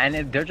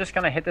 and they're just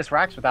going to hit this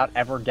Rax without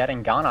ever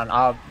getting gone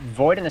on.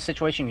 Void in the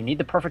situation, you need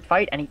the perfect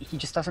fight, and he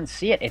just doesn't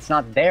see it. It's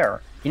not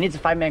there. He needs a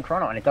 5-man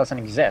chrono, and it doesn't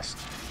exist.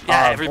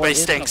 Yeah,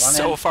 everybody's staying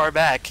so far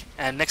back.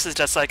 And Nyx is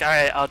just like,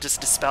 alright, I'll just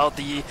dispel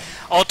the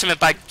ultimate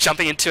by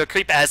jumping into a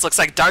creep, as looks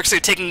like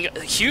Darkseer taking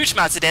huge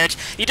amounts of damage.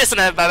 He doesn't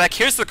have buyback.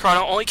 Here's the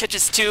chrono, only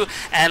catches 2,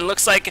 and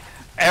looks like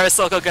Eris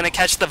Loco gonna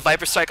catch the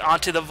Viper Strike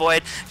onto the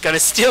Void, gonna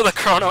steal the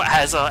Chrono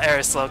as well.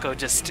 Eris Loco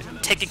just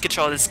taking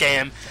control of this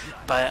game,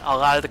 but a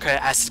lot of the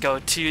credit has to go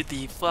to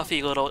the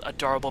fluffy little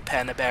adorable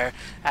panda bear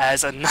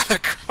as another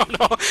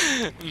Chrono.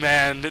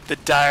 Man, the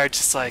Dire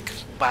just like,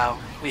 wow,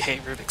 we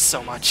hate Rubik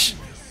so much.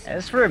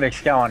 This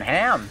Rubik's going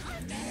ham.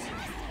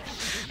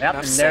 Yep, Enough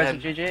and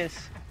said. there's the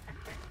GG's.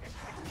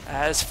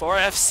 As for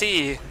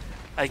FC,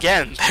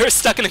 again, they were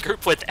stuck in a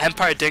group with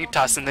Empire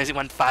Dignitas and they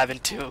went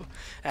 5-2.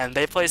 And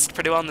they placed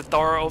pretty well in the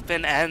Thor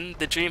Open and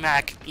the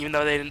DreamHack, even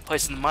though they didn't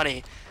place in the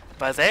money.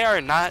 But they are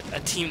not a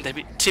team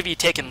to be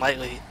taken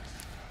lightly.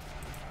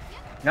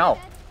 No,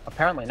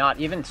 apparently not.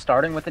 Even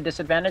starting with a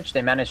disadvantage,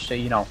 they managed to,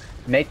 you know,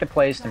 make the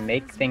plays to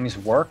make things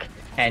work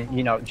and,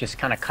 you know, just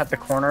kind of cut the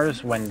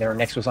corners when their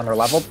Nyx was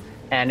under-leveled.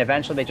 And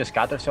eventually they just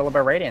got their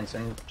Syllabare Radiance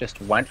and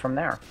just went from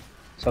there.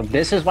 So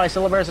this is why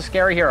Syllabare is a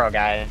scary hero,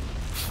 guys.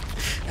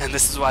 And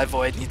this is why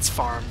Void needs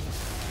farm.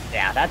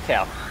 Yeah, that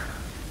too.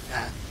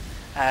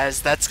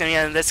 As that's going to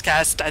end this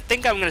cast. I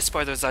think I'm going to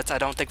spoil the results. I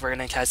don't think we're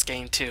going to cast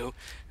Game 2.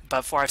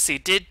 But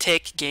 4FC did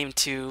take Game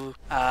 2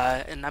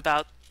 in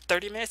about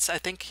 30 minutes, I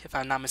think, if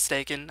I'm not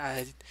mistaken.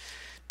 I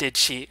did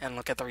cheat and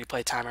look at the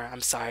replay timer.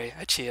 I'm sorry.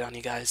 I cheated on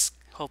you guys.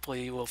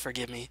 Hopefully you will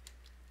forgive me.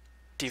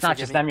 Do you It's not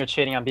just them you're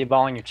cheating on,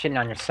 B-balling, you're cheating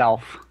on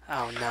yourself.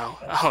 Oh no.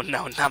 Oh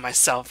no, not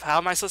myself. How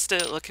am I supposed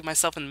to look at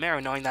myself in the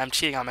mirror knowing that I'm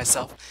cheating on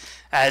myself?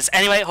 As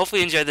anyway, hopefully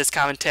you enjoyed this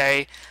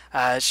commentary.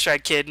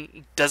 Shred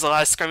Kid does a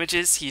lot of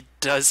scrimmages. He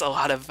does a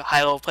lot of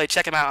high-level play.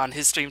 Check him out on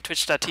his stream,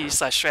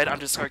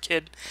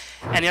 twitch.tv/shred_kid.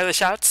 Any other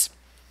shouts?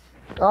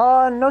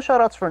 No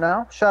shout-outs for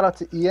now. Shout-out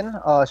to Ian,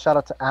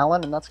 shout-out to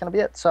Alan, and that's going to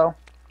be it, so...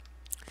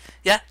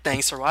 Yeah,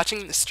 thanks for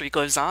watching. The streak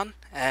lives on,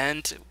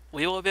 and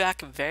we will be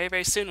back very,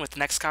 very soon with the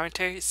next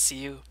commentary. See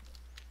you.